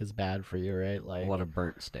steak is bad for you, right? A Like, lot of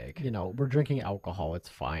burnt steak. we're drinking alcohol. It's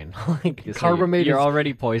fine. Like, So carbamate you're is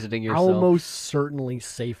already poisoning yourself. almost certainly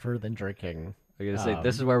safer than drinking I'm gonna say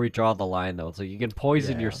this is where we draw the line, though. So you can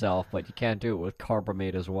poison Yeah. yourself, but you can't do it with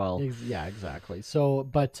carbamate as well. Yeah, exactly. So,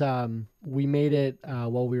 but we made it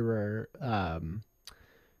while we were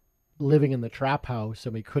living in the trap house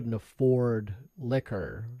and we couldn't afford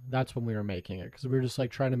liquor. That's when we were making it because we were just like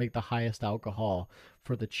trying to make the highest alcohol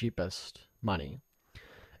for the cheapest money.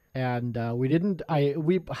 And we didn't.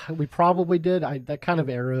 We probably did. That kind of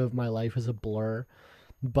era of my life is a blur,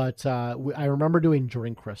 but I remember doing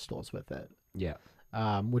drink crystals with it, Yeah.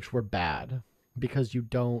 which were bad because you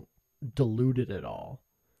don't dilute it at all.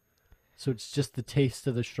 So it's just the taste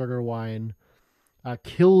of the sugar wine.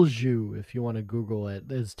 Kills you, if you want to Google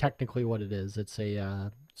it, is technically what it is. It's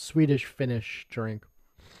a Swedish Finnish drink.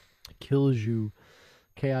 Kills you,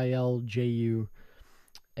 Kilju,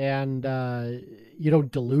 and you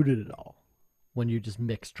don't dilute it at all when you just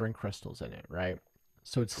mix drink crystals in it, right?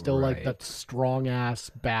 So it's still like that Right. strong ass,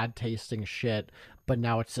 bad tasting shit, but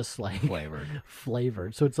now it's just like Flavored.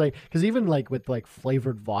 flavored. So it's like because even like with like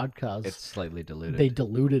flavored vodkas, It's slightly diluted. they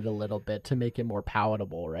dilute it a little bit to make it more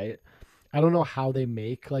palatable, right? I don't know how they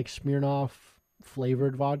make like Smirnoff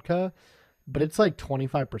flavored vodka, but it's like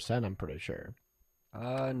 25%, I'm pretty sure.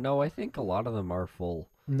 No, I think a lot of them are full.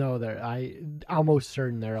 No, they're almost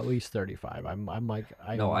certain they're at least 35. I'm like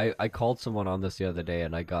No, I called someone on this the other day,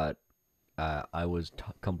 and I was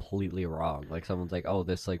completely wrong. Like someone's like, "Oh,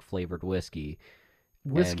 this like flavored whiskey."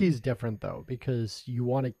 whiskey's different though because you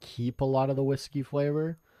want to keep a lot of the whiskey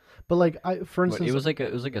flavor. But like for But instance, it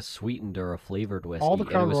was like a sweetened or a flavored whiskey, all the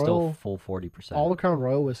and it Crown was Royal- still full 40%. all the Crown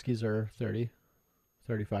Royal whiskeys are 30,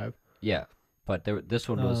 35. Yeah, but this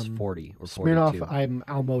one was 40 or 42. Smirnoff, I'm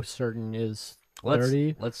almost certain is Let's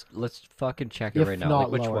 30. let's fucking check it If right now.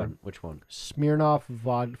 not Like which lower. one? Which one?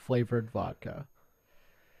 Smirnoff flavored vodka.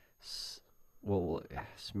 Well, He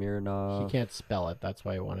Smirnoff. can't spell it. That's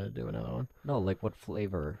why I wanted to do another one. No, like what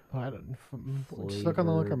flavor? Oh, I don't. Just look on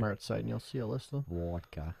the Liquor Flavored. Mart site and you'll see a list of them.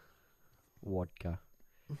 Vodka.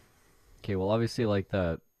 Okay, well, obviously, like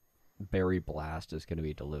the berry blast is going to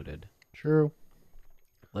be diluted. True.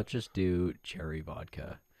 Let's just do cherry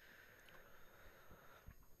vodka.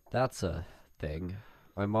 That's a thing.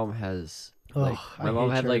 My mom has like Ugh, I my mom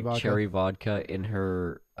hate had cherry like vodka. cherry vodka in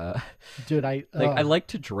her Dude, I I like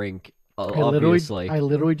to drink I obviously.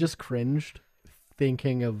 literally just cringed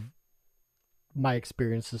thinking of my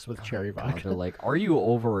experiences with cherry God, vodka. they're like, "Are you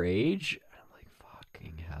overage?" I'm like,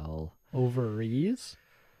 "Fucking hell." Ovaries.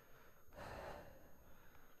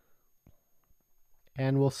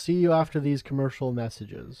 And we'll see you after these commercial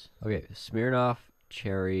messages. Okay, Smirnoff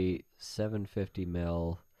cherry 750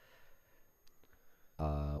 ml.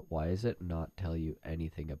 Why is it not tell you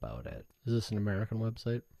anything about it? Is this an American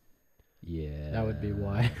website? Yeah. That would be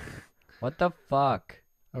why. What the fuck?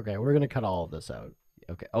 Okay, we're gonna cut all of this out.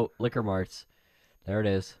 Okay. Oh, Liquor Marts. There it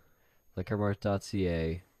is.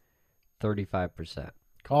 Liquormarts.ca. 35%.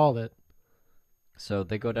 Called it. So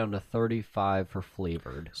they go down to 35 for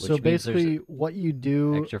flavored, which So means basically, there's what you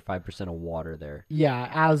do, extra 5% of water there.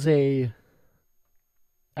 yeah, as a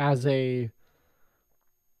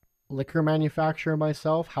liquor manufacturer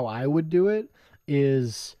myself, how I would do it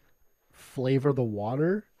is flavor the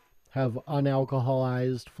water, have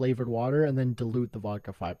unalcoholized flavored water, and then dilute the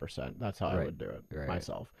vodka 5%. That's how I Right, would do it right.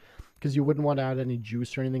 myself. Because you wouldn't want to add any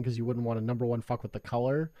juice or anything because you wouldn't want to, number one, fuck with the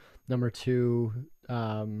color. Number two,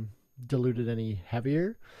 dilute it any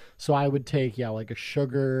heavier. So I would take, like a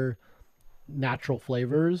sugar, natural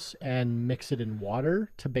flavors, and mix it in water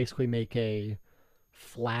to basically make a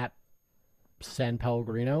flat San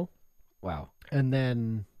Pellegrino. Wow. And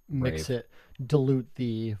then mix Brave. it, dilute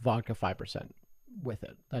the vodka 5% with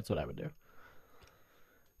it. That's what I would do.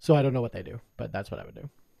 So I don't know what they do, but that's what I would do.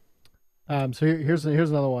 So here's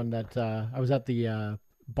another one that I was at the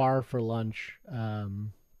bar for lunch.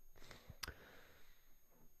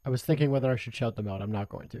 I was thinking whether I should shout them out. I'm not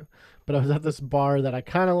going to, but I was at this bar that I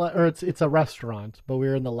kind of or it's a restaurant, but we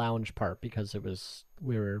were in the lounge part because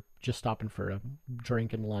we were just stopping for a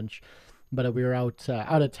drink and lunch, but we were out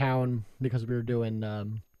of town because we were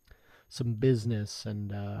doing some business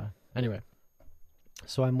and anyway.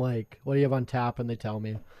 So I'm like, "What do you have on tap?" And they tell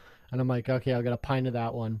me, and I'm like, "Okay, I'll get a pint of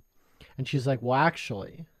that one." And she's like, "Well,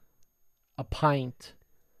 actually, a pint.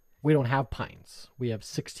 We don't have pints. We have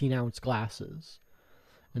 16-ounce glasses."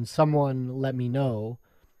 And someone let me know,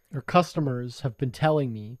 or customers have been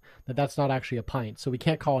telling me that that's not actually a pint. So we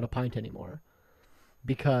can't call it a pint anymore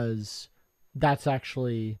because that's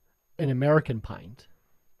actually an American pint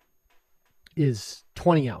is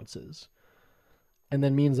 20 ounces. And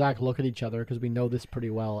then me and Zach look at each other because we know this pretty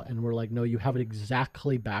well. And we're like, no, you have it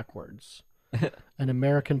exactly backwards. An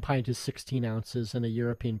American pint is 16 ounces and a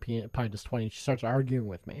European pint is 20. She starts arguing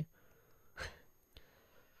with me.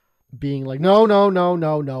 being like, no, no, no,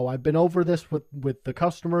 no, no. I've been over this with the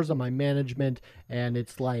customers and my management, and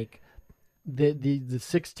it's like the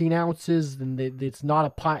 16 ounces, and it's not a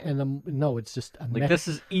pint, and no, it's just a Like, this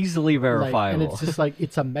is easily verifiable. and it's just like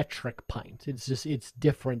it's a metric pint. It's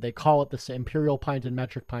different. They call it the same imperial pint and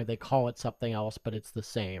metric pint. They call it something else, but it's the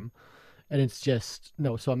same. And it's just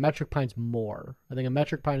no. So a metric pint's more. I think a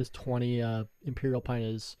metric pint is 20. Imperial pint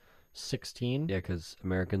is 16. Yeah, because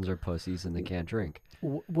Americans are pussies and they can't drink.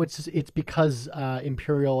 Which is it's because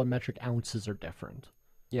imperial and metric ounces are different.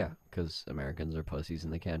 Yeah, because Americans are pussies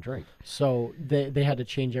and they can't drink. So they had to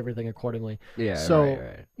change everything accordingly. Yeah, So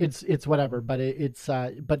right. it's whatever. But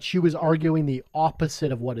but she was arguing the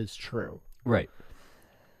opposite of what is true. Right.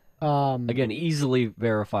 Again, easily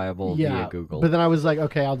verifiable via Google. But then I was like,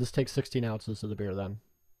 okay, I'll just take 16 ounces of the beer then.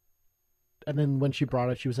 And then when she brought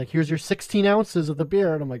it, she was like, here's your 16 ounces of the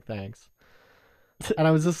beer. And I'm like, thanks. And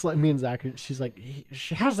I was just like, me and Zach, she's like,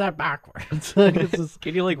 she has that backwards. Like, it's just,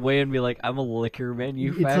 Can you like weigh in and be like, I'm a liquor it's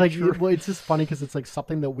manufacturer? like, well, it's just funny because it's like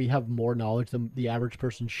something that we have more knowledge than the average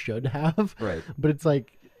person should have. Right. But it's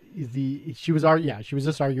like, she was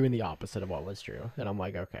just arguing the opposite of what was true. And I'm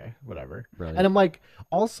like, okay, whatever. Brilliant. And I'm like,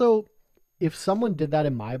 also, if someone did that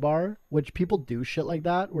in my bar, which people do shit like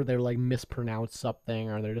that, where they're like mispronounce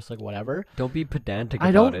something or they're just like whatever, Don't be pedantic I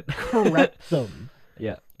about don't it. correct them.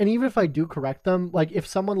 Yeah. And even if I do correct them, like if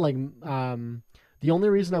someone like the only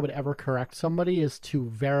reason I would ever correct somebody is to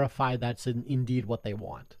verify that's indeed what they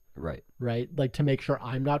want, Right. right? Like to make sure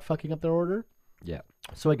I'm not fucking up their order. Yeah.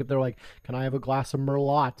 So like if they're like, "Can I have a glass of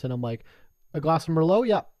Merlot?" and I'm like, "A glass of Merlot?"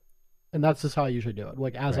 Yeah. And that's just how I usually do it.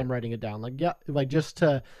 Like as Right. I'm writing it down, like yeah, like just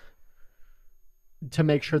to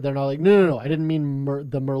make sure they're not like, no, I didn't mean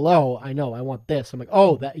the Merlot. I know, I want this. I'm like,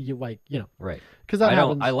 oh, that you like, Right. because that I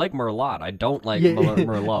happens. don't. I like Merlot. I don't like Yeah,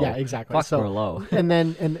 Merlot. yeah, exactly. Fuck So- Merlot.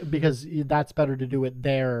 and because that's better to do it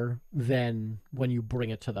there than when you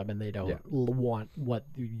bring it to them and they don't Yeah. want what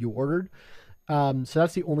you ordered. So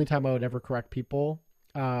that's the only time I would ever correct people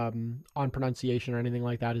on pronunciation or anything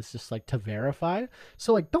like that, is just like to verify.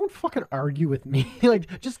 So like, don't fucking argue with me.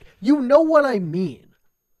 Like, just what I mean,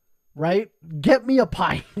 right? Get me a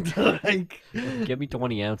pint. Like, Give me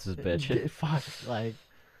 20 ounces, bitch. fuck, like.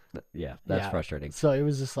 Yeah, that's Yeah. frustrating. So it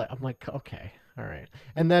was just like, I'm like, okay, all right.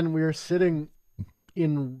 And then we were sitting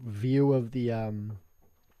in view of the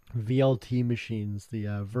VLT machines,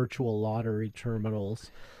 the virtual lottery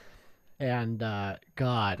terminals. And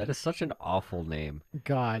God, That is such an awful name.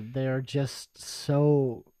 they're just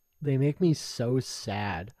so, they make me so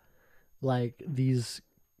sad. Like these,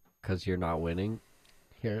 Because you're not winning.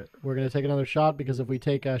 here, we're going to take another shot because if we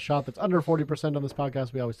take a shot that's under 40% on this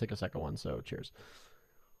podcast, we always take a second one. So cheers.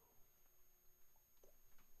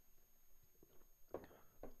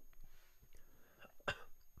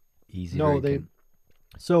 Easy No, drinking.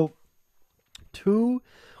 So 2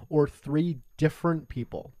 or 3 different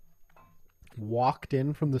people walked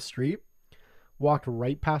in from the street, walked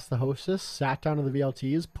right past the hostess, sat down in the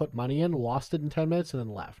VLTs, put money in, lost it in 10 minutes, and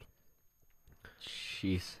then left.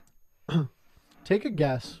 Jeez. Take a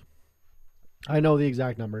guess. I know the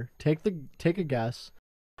exact number. Take a guess.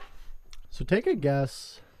 So take a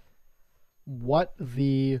guess what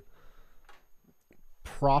the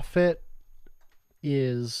profit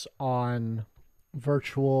is on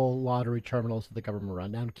virtual lottery terminals that the government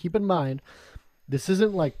run. Now, keep in mind, this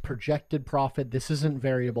isn't like projected profit. This isn't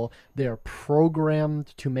variable. They are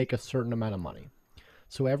programmed to make a certain amount of money.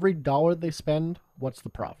 So every dollar they spend, what's the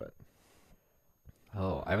profit?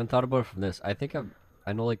 Oh, I haven't thought about it from this. I think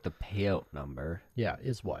I know like the payout number. Yeah,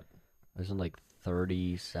 is what? Isn't like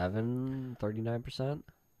 37, 39%?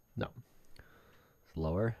 No. It's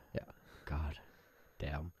lower? Yeah. God.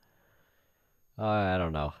 Damn. I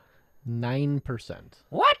don't know. 9%.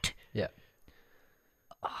 What? Yeah.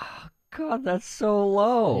 Oh, God, that's so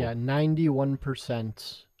low. Yeah,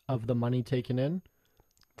 91% of the money taken in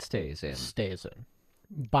Stays in. stays in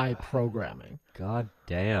by programming. God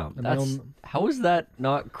damn. And That's how is that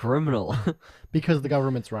not criminal? Because the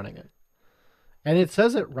government's running it. And it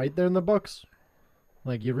says it right there in the books.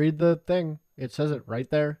 Like, you read the thing, it says it right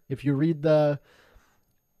there. If you read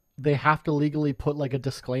they have to legally put like a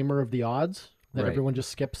disclaimer of the odds that Right. everyone just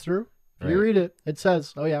skips through. If you Right. read it, it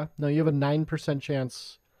says, oh yeah, no, you have a 9%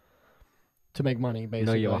 chance to make money, No,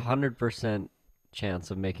 basically. you have a 100%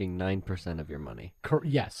 chance of making 9% of your money.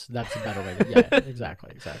 Yes, that's a better way to, yeah,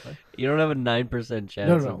 exactly. You don't have a 9%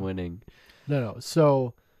 chance No. of winning. No.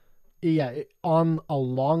 So, yeah, on a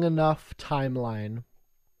long enough timeline,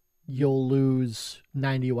 you'll lose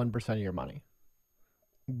 91% of your money.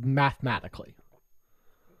 Mathematically.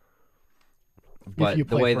 But you the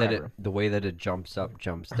play way forever. that it jumps up,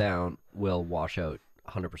 jumps down will wash out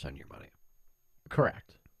 100% of your money.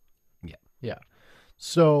 Correct. Yeah. Yeah.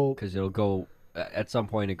 So Because it'll go at some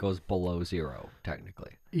point. It goes below zero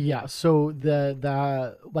technically. yeah, so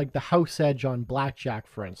the like the house edge on blackjack,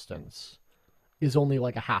 for instance, is only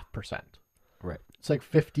like 0.5%. Right. It's like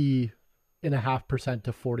 50.5%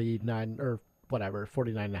 to 49 or whatever,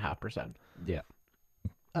 49.5%. Yeah.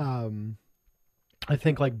 I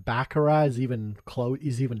think like baccarat is even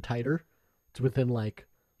tighter. It's within like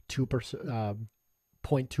 2%,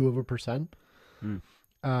 0.2%.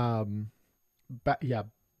 Yeah.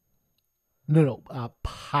 No.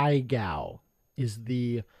 Pai Gow is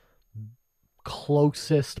the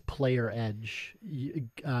closest player edge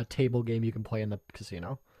table game you can play in the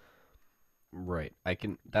casino. Right. I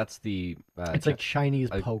can. That's the. It's like Chinese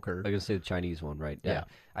poker. I can say the Chinese one, right? Yeah.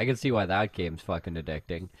 I can see why that game's fucking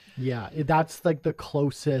addicting. Yeah, that's like the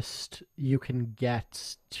closest you can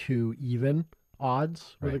get to even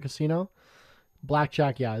odds with a Right. casino.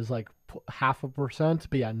 Blackjack, yeah, is like 0.5%,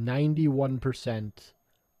 but yeah, 91%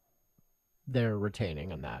 they're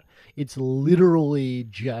retaining on that. It's literally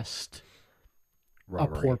just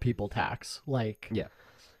Robbery. a poor people tax, like Yeah.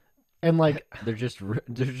 and like They're just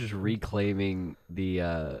reclaiming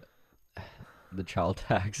the child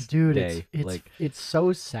tax dude, day. it's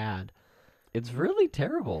so sad It's really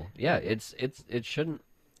terrible. Yeah, it shouldn't.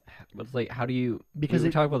 But it's like, how do you? because we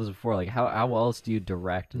it, talked about this before. Like, how else do you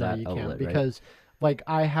direct no, that you outlet? can't Right? because like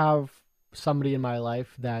I have somebody in my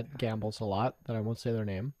life that gambles a lot that I won't say their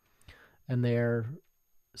name, and they're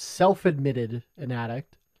self-admitted an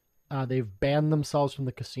addict. They've banned themselves from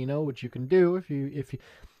the casino, which you can do if you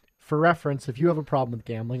for reference, if you have a problem with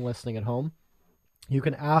gambling listening at home, you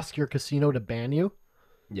can ask your casino to ban you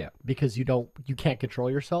Yeah. because you can't control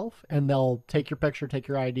yourself, and they'll take your picture, take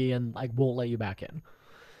your ID, and like won't let you back in.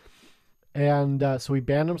 And so he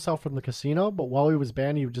banned himself from the casino, but while he was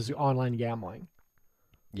banned, he was just online gambling.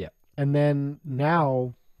 Yeah. And then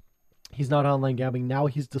now he's not online gambling. Now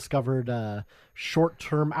he's discovered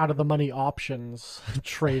short-term out-of-the-money options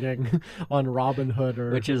trading on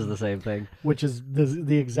Robinhood, Which is the same thing. which is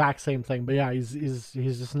the exact same thing. But yeah, he's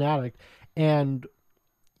just an addict. And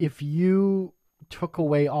if you took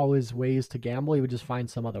away all his ways to gamble, he would just find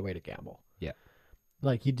some other way to gamble. Yeah.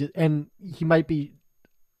 Like he did, and he might be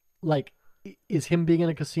like, is him being in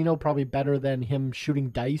a casino probably better than him shooting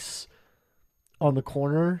dice on the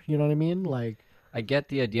corner? You know what I mean? Like, I get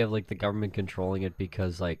the idea of like the government controlling it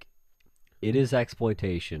because like it is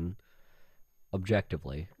exploitation,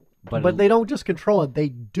 objectively. but they don't just control it; they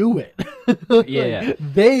do it. Yeah.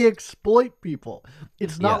 They exploit people.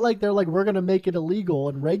 It's not Yeah. like they're like, we're gonna make it illegal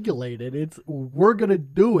and regulate it. It's we're gonna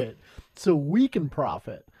do it so we can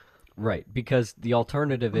profit. Right, because the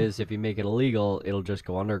alternative is if you make it illegal, it'll just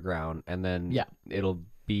go underground, and then Yeah.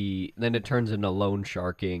 then it turns into loan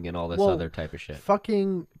sharking and all this Well, other type of shit.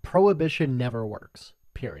 Fucking prohibition never works.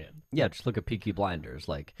 Period. Yeah, just look at Peaky Blinders,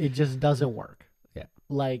 like It just doesn't work. Yeah.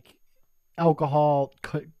 Like alcohol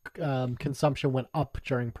consumption went up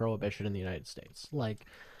during prohibition in the United States. Like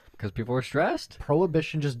because people were stressed.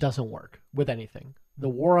 prohibition just doesn't work with anything. The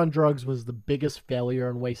war on drugs was the biggest failure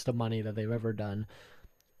and waste of money that they've ever done.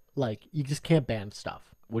 Like, you just can't ban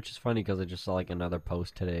stuff. Which is funny because I just saw like another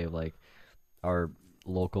post today of like our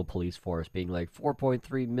local police force being like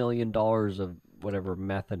 $4.3 million of whatever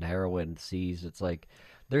meth and heroin seized. It's like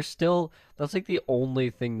that's like the only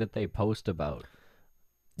thing that they post about.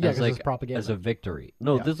 Yeah, as, because like, it's propaganda. as a victory.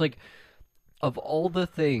 No, Yeah. there's like of all the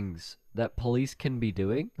things that police can be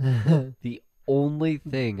doing, the only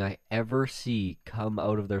thing I ever see come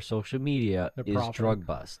out of their social media They're is profiting. drug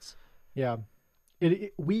busts. Yeah.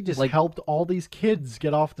 We just Like- helped all these kids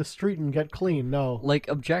get off the street and get clean. No. Like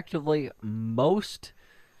objectively, most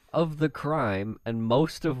of the crime and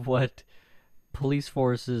most of what police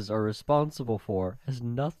forces are responsible for has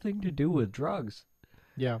nothing to do with drugs.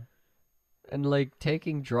 Yeah. And like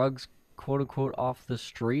taking drugs, quote unquote, off the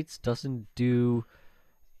streets doesn't do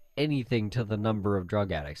anything to the number of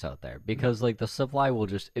drug addicts out there because like the supply will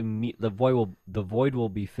just the void will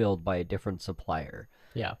be filled by a different supplier.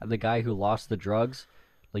 Yeah. And the guy who lost the drugs,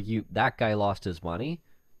 that guy lost his money.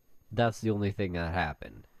 That's the only thing that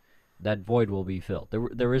happened. That void will be filled.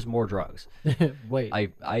 There is more drugs. Wait.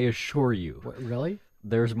 I assure you, Really?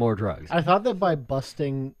 there's more drugs. I thought that by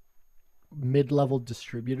busting mid-level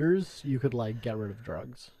distributors, you could like get rid of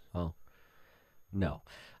drugs. Oh, no,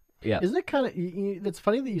 yeah, Isn't it kind of? It's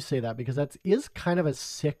funny that you say that because that is kind of a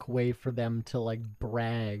sick way for them to like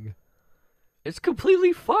brag. it's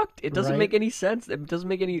completely fucked. It doesn't Right? make any sense. It doesn't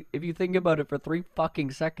make any. If you think about it for 3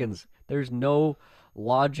 fucking seconds, there's no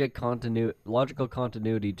logical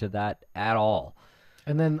continuity to that at all.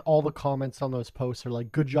 And then all the comments on those posts are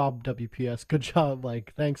like, "Good job, WPS. Good job.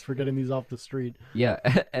 Like, thanks for getting these off the street." Yeah,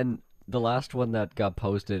 and the last one that got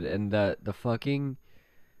posted, and the fucking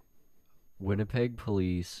Winnipeg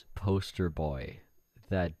police poster boy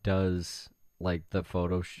that does like the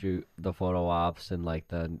photo shoot, the photo ops, and like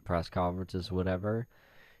the press conferences, whatever.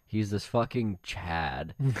 He's this fucking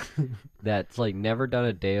Chad that's like never done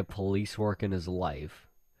a day of police work in his life,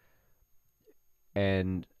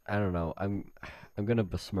 and I don't know. I'm gonna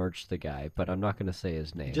besmirch the guy, but I'm not gonna say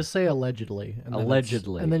his name. Just say allegedly. And then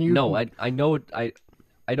Allegedly. and then you no, I know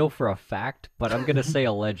I know for a fact, but I'm gonna say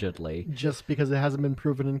allegedly. just because it hasn't been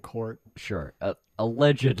proven in court. Sure.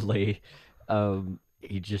 Allegedly,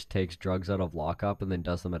 he just takes drugs out of lockup and then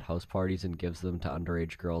does them at house parties and gives them to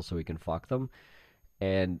underage girls so he can fuck them.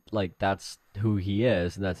 And like that's who he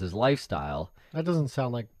is, and that's his lifestyle, That doesn't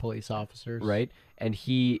sound like police officers, right? And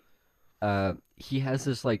he has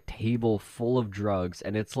this like table full of drugs,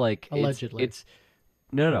 and it's like Allegedly. it's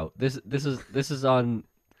no. This is on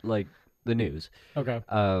like the news. Okay.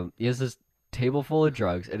 He has this table full of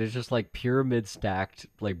drugs, and it's just like pyramid stacked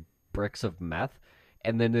like bricks of meth,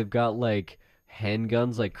 and then they've got like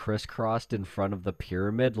handguns like crisscrossed in front of the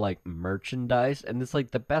pyramid, like merchandise, and it's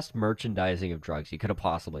like the best merchandising of drugs you could have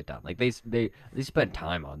possibly done. Like they spent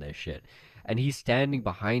time on this shit, and he's standing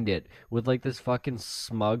behind it with like this fucking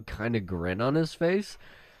smug kind of grin on his face,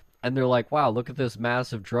 and they're like, "Wow, look at this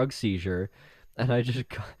massive drug seizure," and I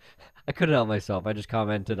couldn't help myself. I just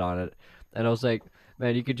commented on it, and I was like,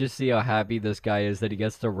 man, you could just see how happy this guy is that he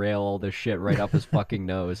gets to rail all this shit right up his fucking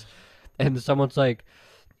nose. And someone's like,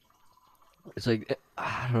 it's like,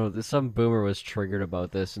 I don't know, some boomer was triggered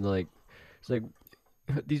about this, and like, it's like,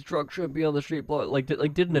 these drugs shouldn't be on the street,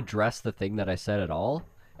 didn't address the thing that I said at all.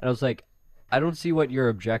 And I was like, I don't see what your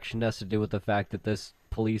objection has to do with the fact that this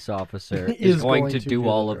police officer is going to do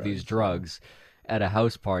all of these drugs at a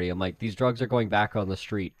house party. I'm like, these drugs are going back on the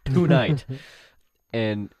street tonight,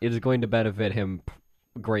 and it is going to benefit him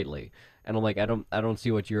greatly. And I'm like, I don't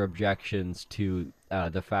see what your objections to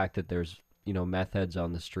the fact that there's meth heads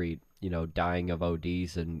on the street, dying of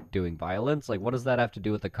ODs and doing violence. Like, what does that have to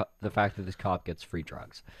do with the fact that this cop gets free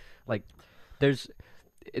drugs? Like,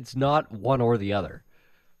 it's not one or the other.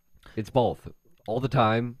 It's both all the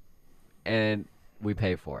time, and we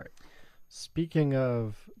pay for it. Speaking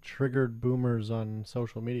of triggered boomers on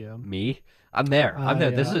social media, Me? I'm there. I'm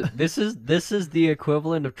there. Yeah. This is the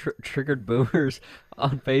equivalent of triggered boomers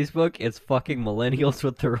on Facebook. It's fucking millennials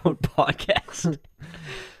with their own podcast.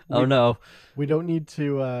 Oh no. we don't need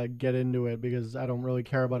to get into it because I don't really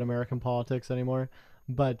care about American politics anymore.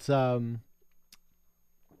 But Tim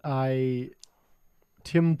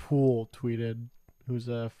Pool tweeted, who's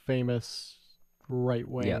a famous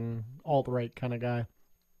right-wing, alt-right kind of guy.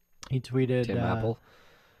 He tweeted... Tim Apple?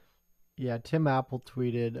 Yeah, Tim Apple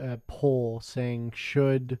tweeted a poll saying,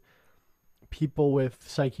 should people with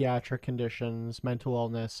psychiatric conditions, mental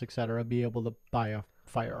illness, etc., be able to buy a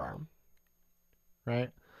firearm? Right?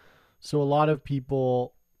 So a lot of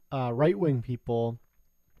people, right-wing people,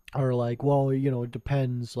 are like, well, it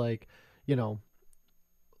depends. Like,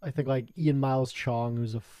 I think like Ian Miles Chong,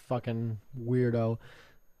 who's a fucking weirdo,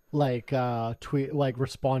 like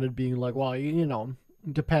responded being like, well,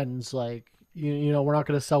 depends. Like, we're not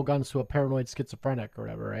going to sell guns to a paranoid schizophrenic or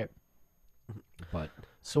whatever, right? But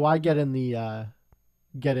so I get in the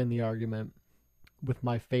argument with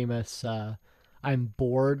my famous I'm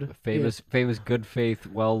bored. famous good faith,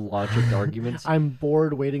 well logic arguments. I'm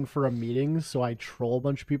bored waiting for a meeting, so I troll a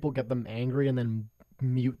bunch of people, get them angry, and then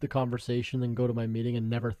mute the conversation, then go to my meeting and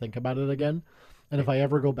never think about it again. And if I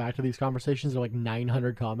ever go back to these conversations, there are like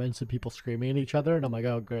 900 comments and people screaming at each other, and I'm like,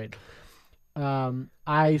 oh, great.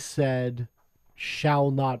 I said, shall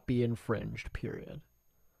not be infringed, period.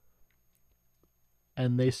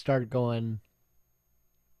 And they start going,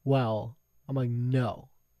 well, I'm like, no.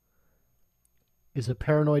 Is a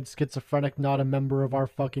paranoid schizophrenic not a member of our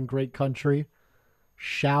fucking great country?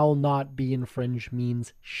 Shall not be infringed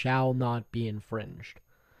means shall not be infringed.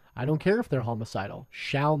 I don't care if they're homicidal.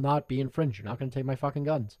 Shall not be infringed. You're not going to take my fucking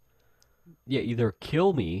guns. Yeah, either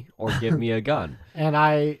kill me or give me a gun. And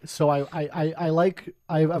I've said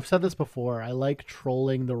this before. I like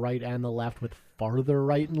trolling the right and the left with farther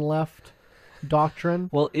right and left doctrine.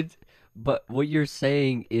 Well, but what you're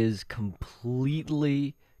saying is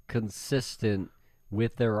completely consistent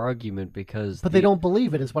with their argument because But they don't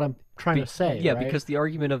believe it is what I'm trying to say. Yeah, right? because the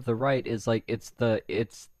argument of the right is like what's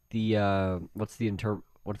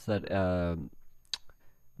that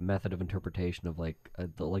method of interpretation of like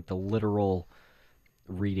the literal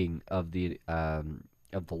reading of the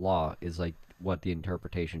of the law is like what the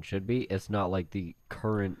interpretation should be. It's not like the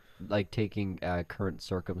current, like taking current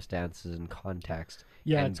circumstances and context,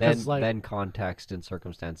 Yeah, and it's because then context and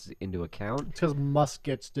circumstances into account. it's because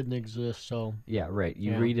muskets didn't exist, so Yeah, right.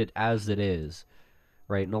 You Yeah. read it as it is,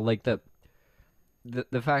 right? No, like the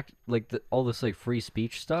fact, like all this like free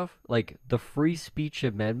speech stuff, like the Free Speech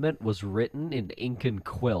Amendment was written in ink and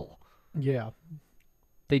quill. yeah.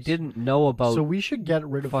 They didn't know about. So we should get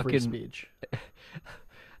rid of free fucking- speech.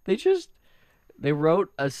 They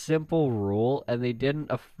wrote a simple rule, and they didn't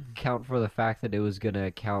account for the fact that it was going to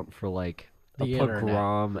account for like a The internet.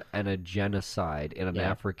 pogrom and a genocide in an Yeah.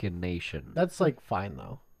 African nation. That's like fine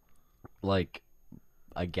though. Like,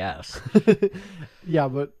 I guess. Yeah,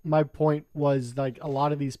 but my point was like a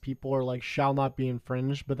lot of these people are like shall not be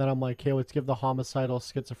infringed, but then I'm like, hey, let's give the homicidal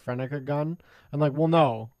schizophrenic a gun. I'm like, well,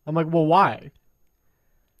 no. I'm like, well, why?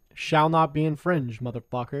 Shall not be infringed,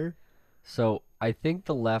 motherfucker. So I think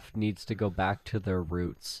the left needs to go back to their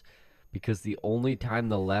roots, because the only time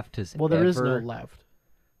the left has Well, there is no ever left.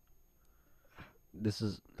 this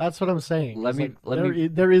is That's what I'm saying. Let It's me- like, let me-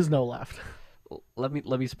 there is no left. let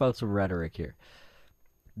me spout some rhetoric here.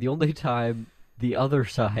 The only time the other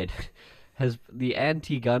side has the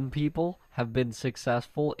anti-gun people have been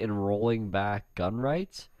successful in rolling back gun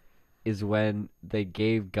rights is when they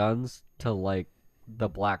gave guns to like the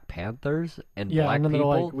Black Panthers and Yeah, black and then they're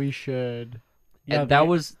people. like, we should. Yeah, And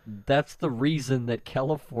that's the reason that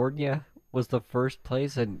California was the first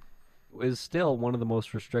place and is still one of the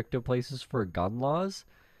most restrictive places for gun laws,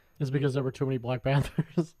 is because there were too many Black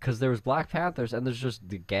Panthers. because there was Black Panthers and there's just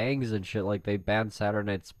the gangs and shit. Like they banned Saturday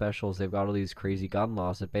Night Specials. They've got all these crazy gun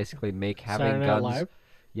laws that basically make having Saturday Night guns Live.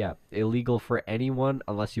 yeah, illegal for anyone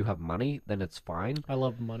unless you have money. Then it's fine. I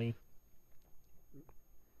love money.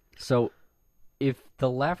 So if the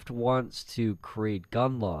left wants to create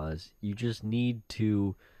gun laws, you just need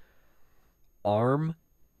to arm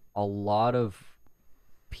a lot of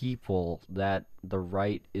people that the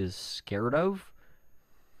right is scared of,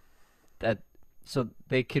 that so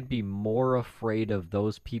they could be more afraid of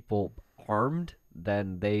those people armed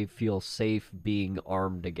than they feel safe being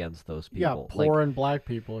armed against those people. Yeah, poor and black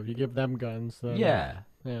people. If you give them guns, then yeah.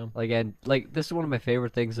 yeah. Like, and like this is one of my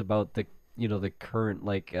favorite things about the the current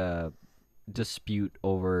like dispute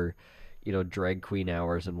over drag queen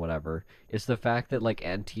hours and whatever, is the fact that like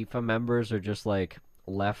Antifa members are just like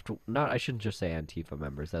I shouldn't just say Antifa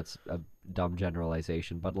members, that's a dumb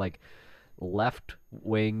generalization, but like left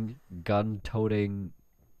wing gun toting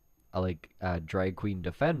drag queen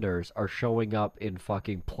defenders are showing up in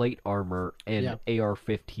fucking plate armor and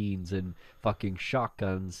AR-15s and fucking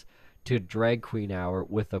shotguns to drag queen hour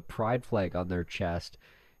with a pride flag on their chest.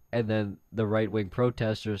 And then the right-wing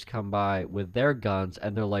protesters come by with their guns,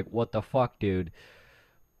 and they're like, what the fuck, dude?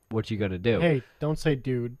 What you gonna do? Hey, don't say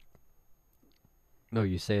dude. No,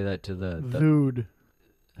 you say that to the Dude.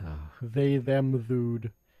 oh, They, them,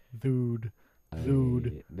 dude. Dude.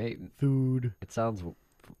 Dude. Dude.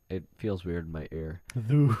 It feels weird in my ear.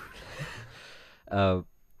 Dude.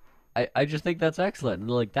 I just think that's excellent. And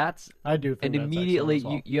like that's I do think and that's immediately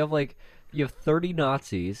excellent as well. you have 30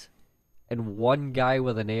 Nazis and one guy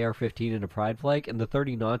with an AR-15 and a pride flag, and the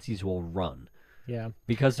 30 Nazis will run. Yeah.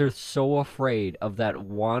 Because they're so afraid of that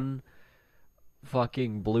one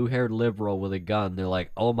fucking blue-haired liberal with a gun. They're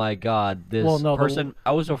like, oh my god, this person,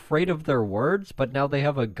 I was afraid of their words, but now they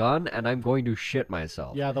have a gun, and I'm going to shit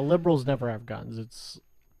myself. Yeah, the liberals never have guns.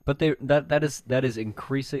 But that is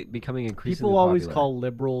becoming increasingly People always popular. call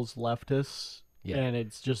liberals leftists, Yeah. and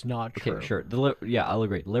it's just not true. Okay, sure. I'll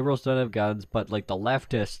agree. Liberals don't have guns, but like the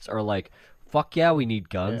leftists are like, fuck yeah, we need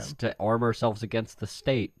guns to arm ourselves against the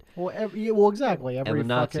state. Well, exactly. Every the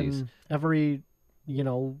Nazis. fucking every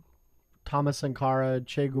Thomas Sankara,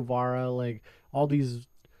 Che Guevara, like all these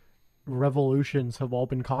revolutions have all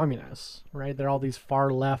been communists, right? They're all these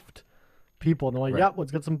far left people, and they're like, Right. "Yep,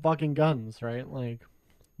 let's get some fucking guns," right? Like,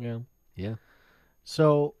 yeah. Yeah.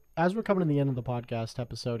 So, as we're coming to the end of the podcast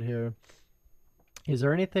episode here, is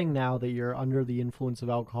there anything now that you're under the influence of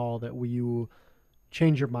alcohol that you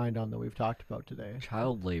change your mind on that we've talked about today?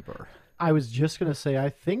 Child labor. I was just going to say, I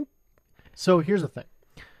think... So, here's the thing.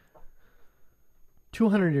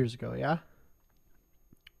 200 years ago, yeah?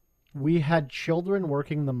 We had children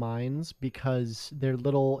working the mines because their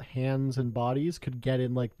little hands and bodies could get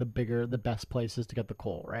in, like, the best places to get the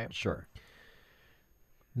coal, right? Sure.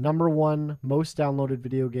 Number one most downloaded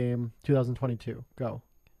video game, 2022. Go.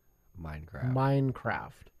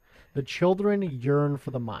 Minecraft. The children yearn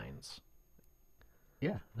for the mines.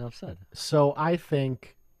 Yeah, enough said. So I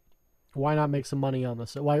think, why not make some money on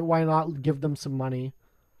this? Why not give them some money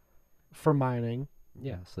for mining?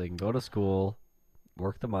 Yeah, so they can go to school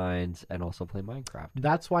work the mines, and also play Minecraft.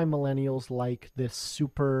 That's why millennials like this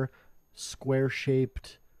super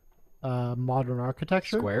square-shaped modern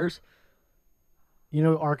architecture. Squares? You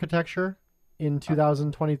know, architecture in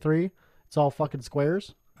 2023, it's all fucking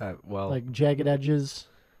squares, Well, like jagged edges.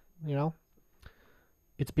 You know,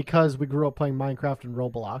 it's because we grew up playing Minecraft and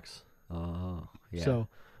Roblox, oh, yeah. so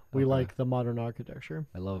we Okay. like the modern architecture.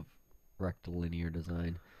 I love rectilinear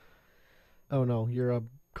design. Oh no, you're a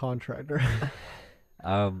contractor.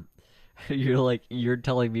 You're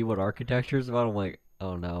telling me what architecture is about? I'm like,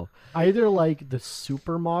 oh no. Either like the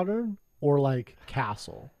super modern or like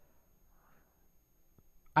castle.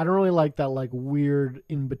 I don't really like that like weird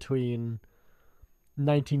in between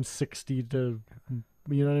 1960 to,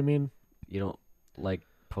 you know what I mean? You don't like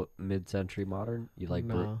mid-century modern? You like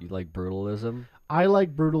No. you like brutalism? I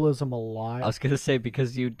like brutalism a I lot. was gonna say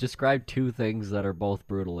because you described two things that are both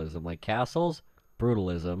brutalism, like castles,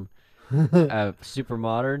 brutalism, super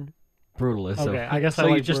modern, brutalism. Okay, I guess so I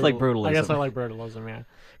like you just like brutalism. I guess I like brutalism, yeah.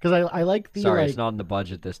 Because I like the Sorry, like it's not in the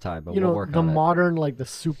budget this time, but you we'll know work the on it. modern like the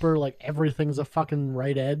super like everything's a fucking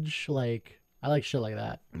right edge. Like I like shit like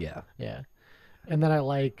that. Yeah. Yeah. And then I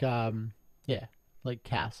like like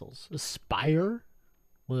castles. A spire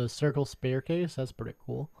with a circle staircase, that's pretty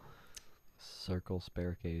cool. Circle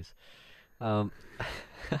staircase.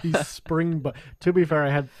 These spring but to be fair, I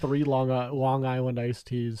had 3 Long Island iced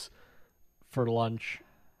teas for lunch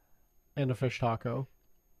and a fish taco.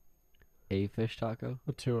 A fish taco.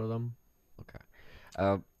 The 2 of them.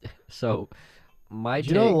 So my Do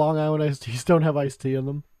you know take. the Long Island iced teas don't have iced tea in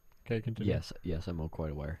them? Okay, continue. Yes, I'm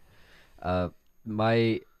quite aware.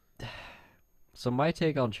 My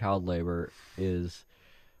take on child labor is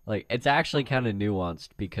like it's actually kind of nuanced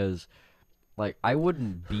because like I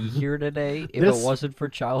wouldn't be here today if This- it wasn't for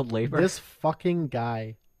child labor. This fucking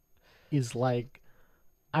guy is like,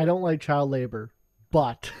 I don't like child labor,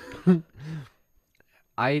 but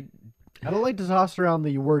I I don't like to toss around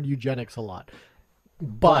the word eugenics a lot.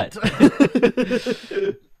 But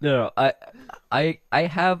no, I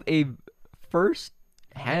have a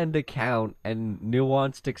first-hand account and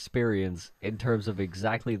nuanced experience in terms of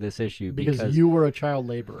exactly this issue because you were a child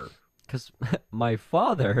laborer. because my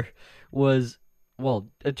father was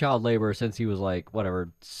a child laborer since he was like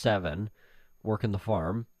whatever 7, working the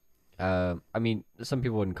farm. I mean, some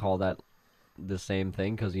people wouldn't call that the same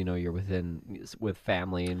thing because you're with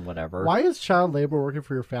family and whatever. Why is child labor working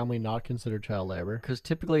for your family not considered child labor? Because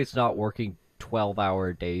typically it's not working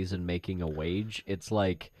 12-hour days and making a wage. It's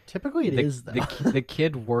like Typically it is though. the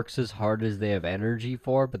kid works as hard as they have energy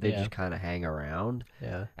for, but they Yeah. just kind of hang around.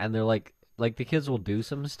 Yeah. And they're like the kids will do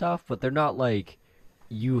some stuff, but they're not like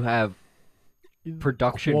you have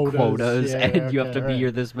production quotas Yeah, and you have okay, to be right.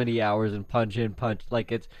 here this many hours and punch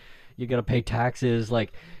like it's you gotta pay taxes.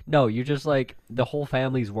 Like no, you're just like the whole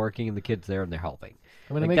family's working and the kids there and they're helping.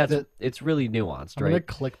 I'm gonna Like make that's it's really nuanced, I'm gonna right?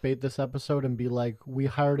 clickbait this episode and be like, we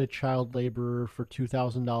hired a child laborer for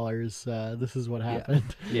 $2,000. This is what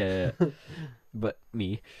happened. Yeah. But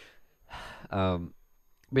me.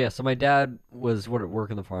 But yeah, so my dad was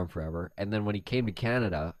working the farm forever, and then when he came to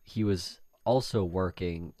Canada, he was also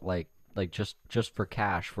working like just for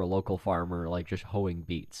cash for a local farmer, like just hoeing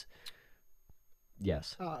beets.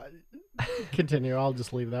 Yes. Continue. I'll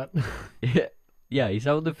just leave that. Yeah, he's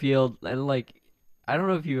out in the field, and like I don't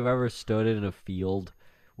know if you've ever stood in a field,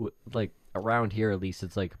 like around here at least,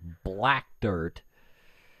 it's like black dirt,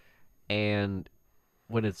 and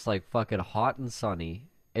when it's like fucking hot and sunny,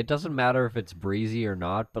 it doesn't matter if it's breezy or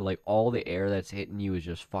not, but like all the air that's hitting you is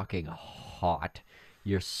just fucking hot.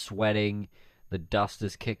 You're sweating, the dust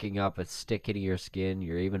is kicking up, it's sticking to your skin,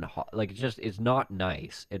 you're even hot. Like it's not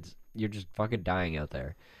nice. You're just fucking dying out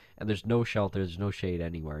there. And there's no shelter, there's no shade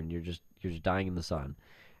anywhere, and you're just dying in the sun.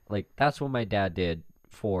 Like that's what my dad did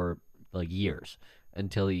for like years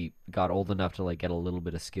until he got old enough to like get a little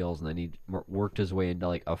bit of skills, and then he worked his way into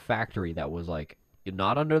like a factory that was like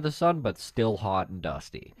not under the sun but still hot and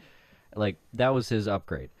dusty. Like that was his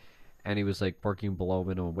upgrade, and he was like working below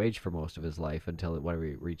minimum wage for most of his life until whatever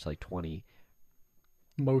he reached like 20.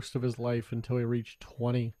 Most of his life until he reached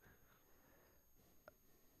 20.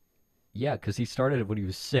 Yeah, because he started when he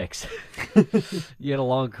was 6. He had a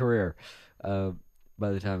long career by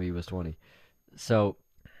the time he was 20. So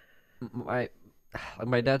my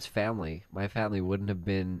dad's family, my family wouldn't have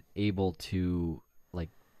been able to like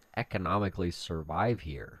economically survive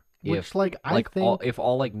here Which, if like, I think if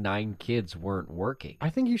all like 9 kids weren't working. I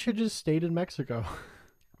think you should just stayed in Mexico.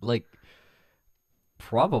 Like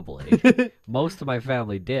probably most of my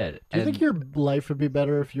family did. Do you think your life would be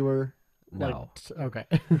better if you were No. Okay.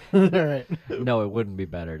 All right. No, it wouldn't be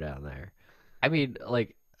better down there. I mean,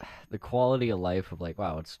 like, the quality of life of like,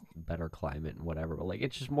 wow, it's better climate and whatever, but like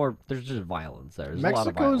it's just more. There's just violence there. There's a lot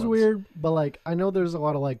of Mexico's violence. weird, but like I know there's a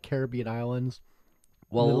lot of like Caribbean islands.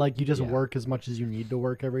 Well, that, like you just yeah. work as much as you need to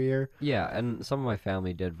work every year. Yeah, and some of my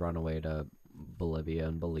family did run away to Bolivia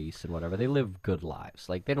and Belize and whatever. They live good lives.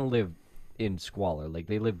 Like they don't live in squalor. Like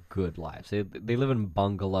they live good lives. They live in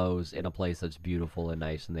bungalows in a place that's beautiful and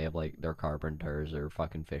nice, and they have like they're carpenters or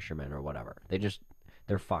fucking fishermen or whatever.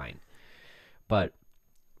 They're fine. But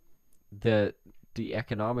the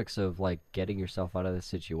economics of like getting yourself out of this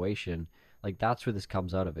situation, like that's where this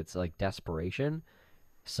comes out of. It's like desperation.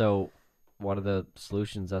 So one of the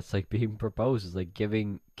solutions that's like being proposed is like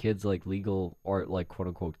giving kids like legal or like quote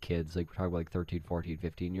unquote kids, like we're talking about like 13, 14,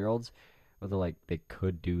 15-year-olds, where they're like they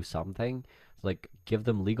could do something. Like give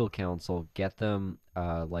them legal counsel, get them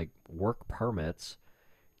like work permits,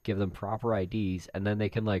 give them proper IDs, and then they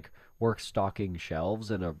can like work stocking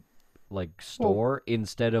shelves in a like store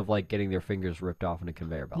instead of like getting their fingers ripped off in a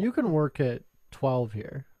conveyor belt. You can work at 12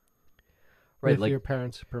 here. Right, with like your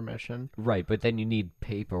parents' permission. right, but then you need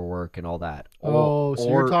paperwork and all that. Oh, so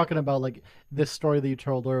you're talking about like this story that you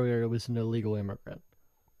told earlier. It was an illegal immigrant,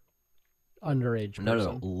 underage person.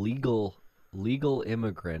 No, legal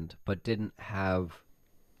immigrant, but didn't have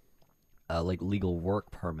like legal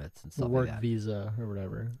work permits and stuff work like that. visa or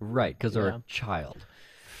whatever. Right, because they're Yeah. a child.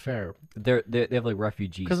 Fair. They have like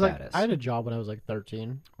refugee Because like status. I had a job when I was like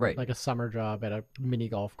 13. Right. Like a summer job at a mini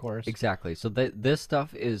golf course. Exactly. So this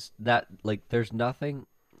stuff is that like there's nothing.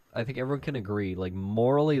 I think everyone can agree. Like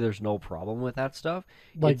morally, there's no problem with that stuff.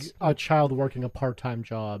 Like It's- a child working a part-time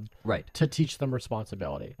job right. to teach them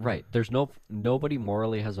responsibility. Right. There's nobody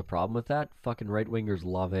morally has a problem with that. Fucking right wingers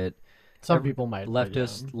love it. Some people might. but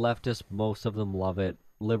Leftists, most of them love it.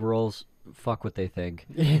 Liberals, fuck what they think.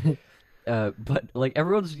 yeah. But like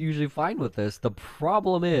everyone's usually fine with this. The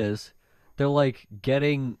problem is they're like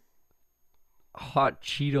getting hot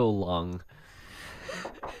Cheeto lung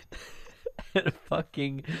and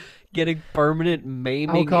fucking getting permanent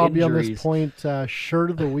maiming Alcohol injuries. Beyond This Point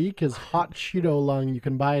shirt of the week is Hot Cheeto Lung. You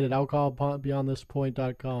can buy it at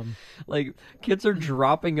alcoholbeyondthispoint.com. Like kids are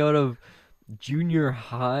dropping out of junior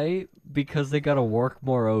high because they gotta work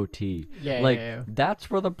more OT. Yeah, like yeah. that's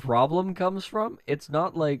where the problem comes from. It's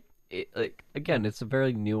not like like again, it's a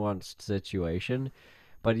very nuanced situation.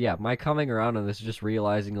 But yeah, my coming around on this is just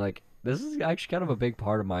realizing like this is actually kind of a big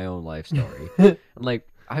part of my own life story. And like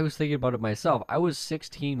I was thinking about it myself. I was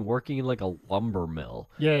 16 working in like a lumber mill.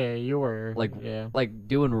 Yeah, you were. Like yeah. like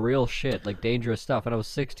doing real shit, like dangerous stuff, and I was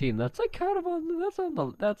 16. That's like kind of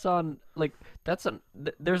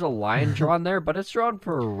there's a line drawn there, but it's drawn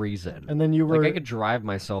for a reason. And then you were like I could drive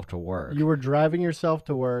myself to work. You were driving yourself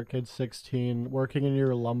to work at 16, working in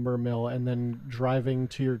your lumber mill, and then driving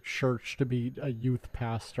to your church to be a youth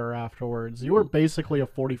pastor afterwards. You were basically a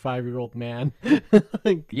 45-year-old man.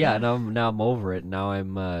 Like, Yeah, now I'm over it. Now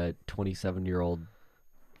I'm a 27-year-old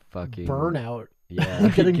fucking burnout. Yeah,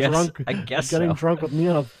 Getting I guess, drunk. I guess Getting so. drunk with me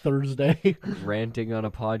on a Thursday. Ranting on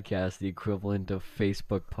a podcast, the equivalent of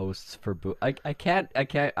Facebook posts for I can't.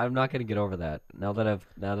 I'm not gonna get over that. Now that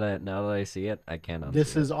I see it, I can't. unsee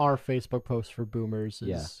This it. is our Facebook post for boomers.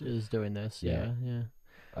 Yeah. Is doing this. Yeah. Yeah.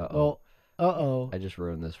 Uh-oh. Oh. I just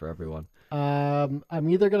ruined this for everyone. I'm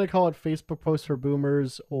either gonna call it Facebook post for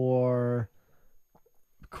boomers or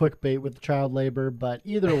clickbait with child labor, but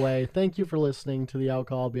either way, thank you for listening to the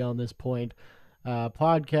Alcohol Beyond This Point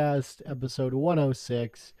podcast, episode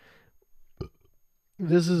 106.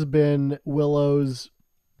 This has been Willow's,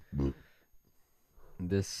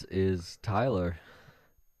 This is Tyler.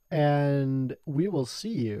 and we will see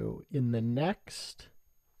you in the next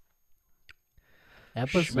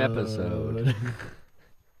episode. Schmepisode.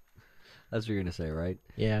 That's what you're gonna say, right?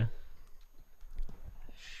 Yeah.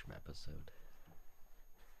 Schmepisode.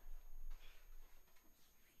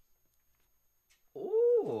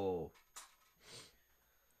 Ooh.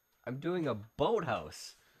 I'm doing a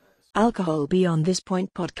boathouse. Alcohol Beyond This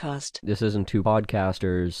Point podcast. This isn't two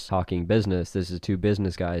podcasters talking business. This is two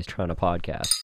business guys trying to podcast.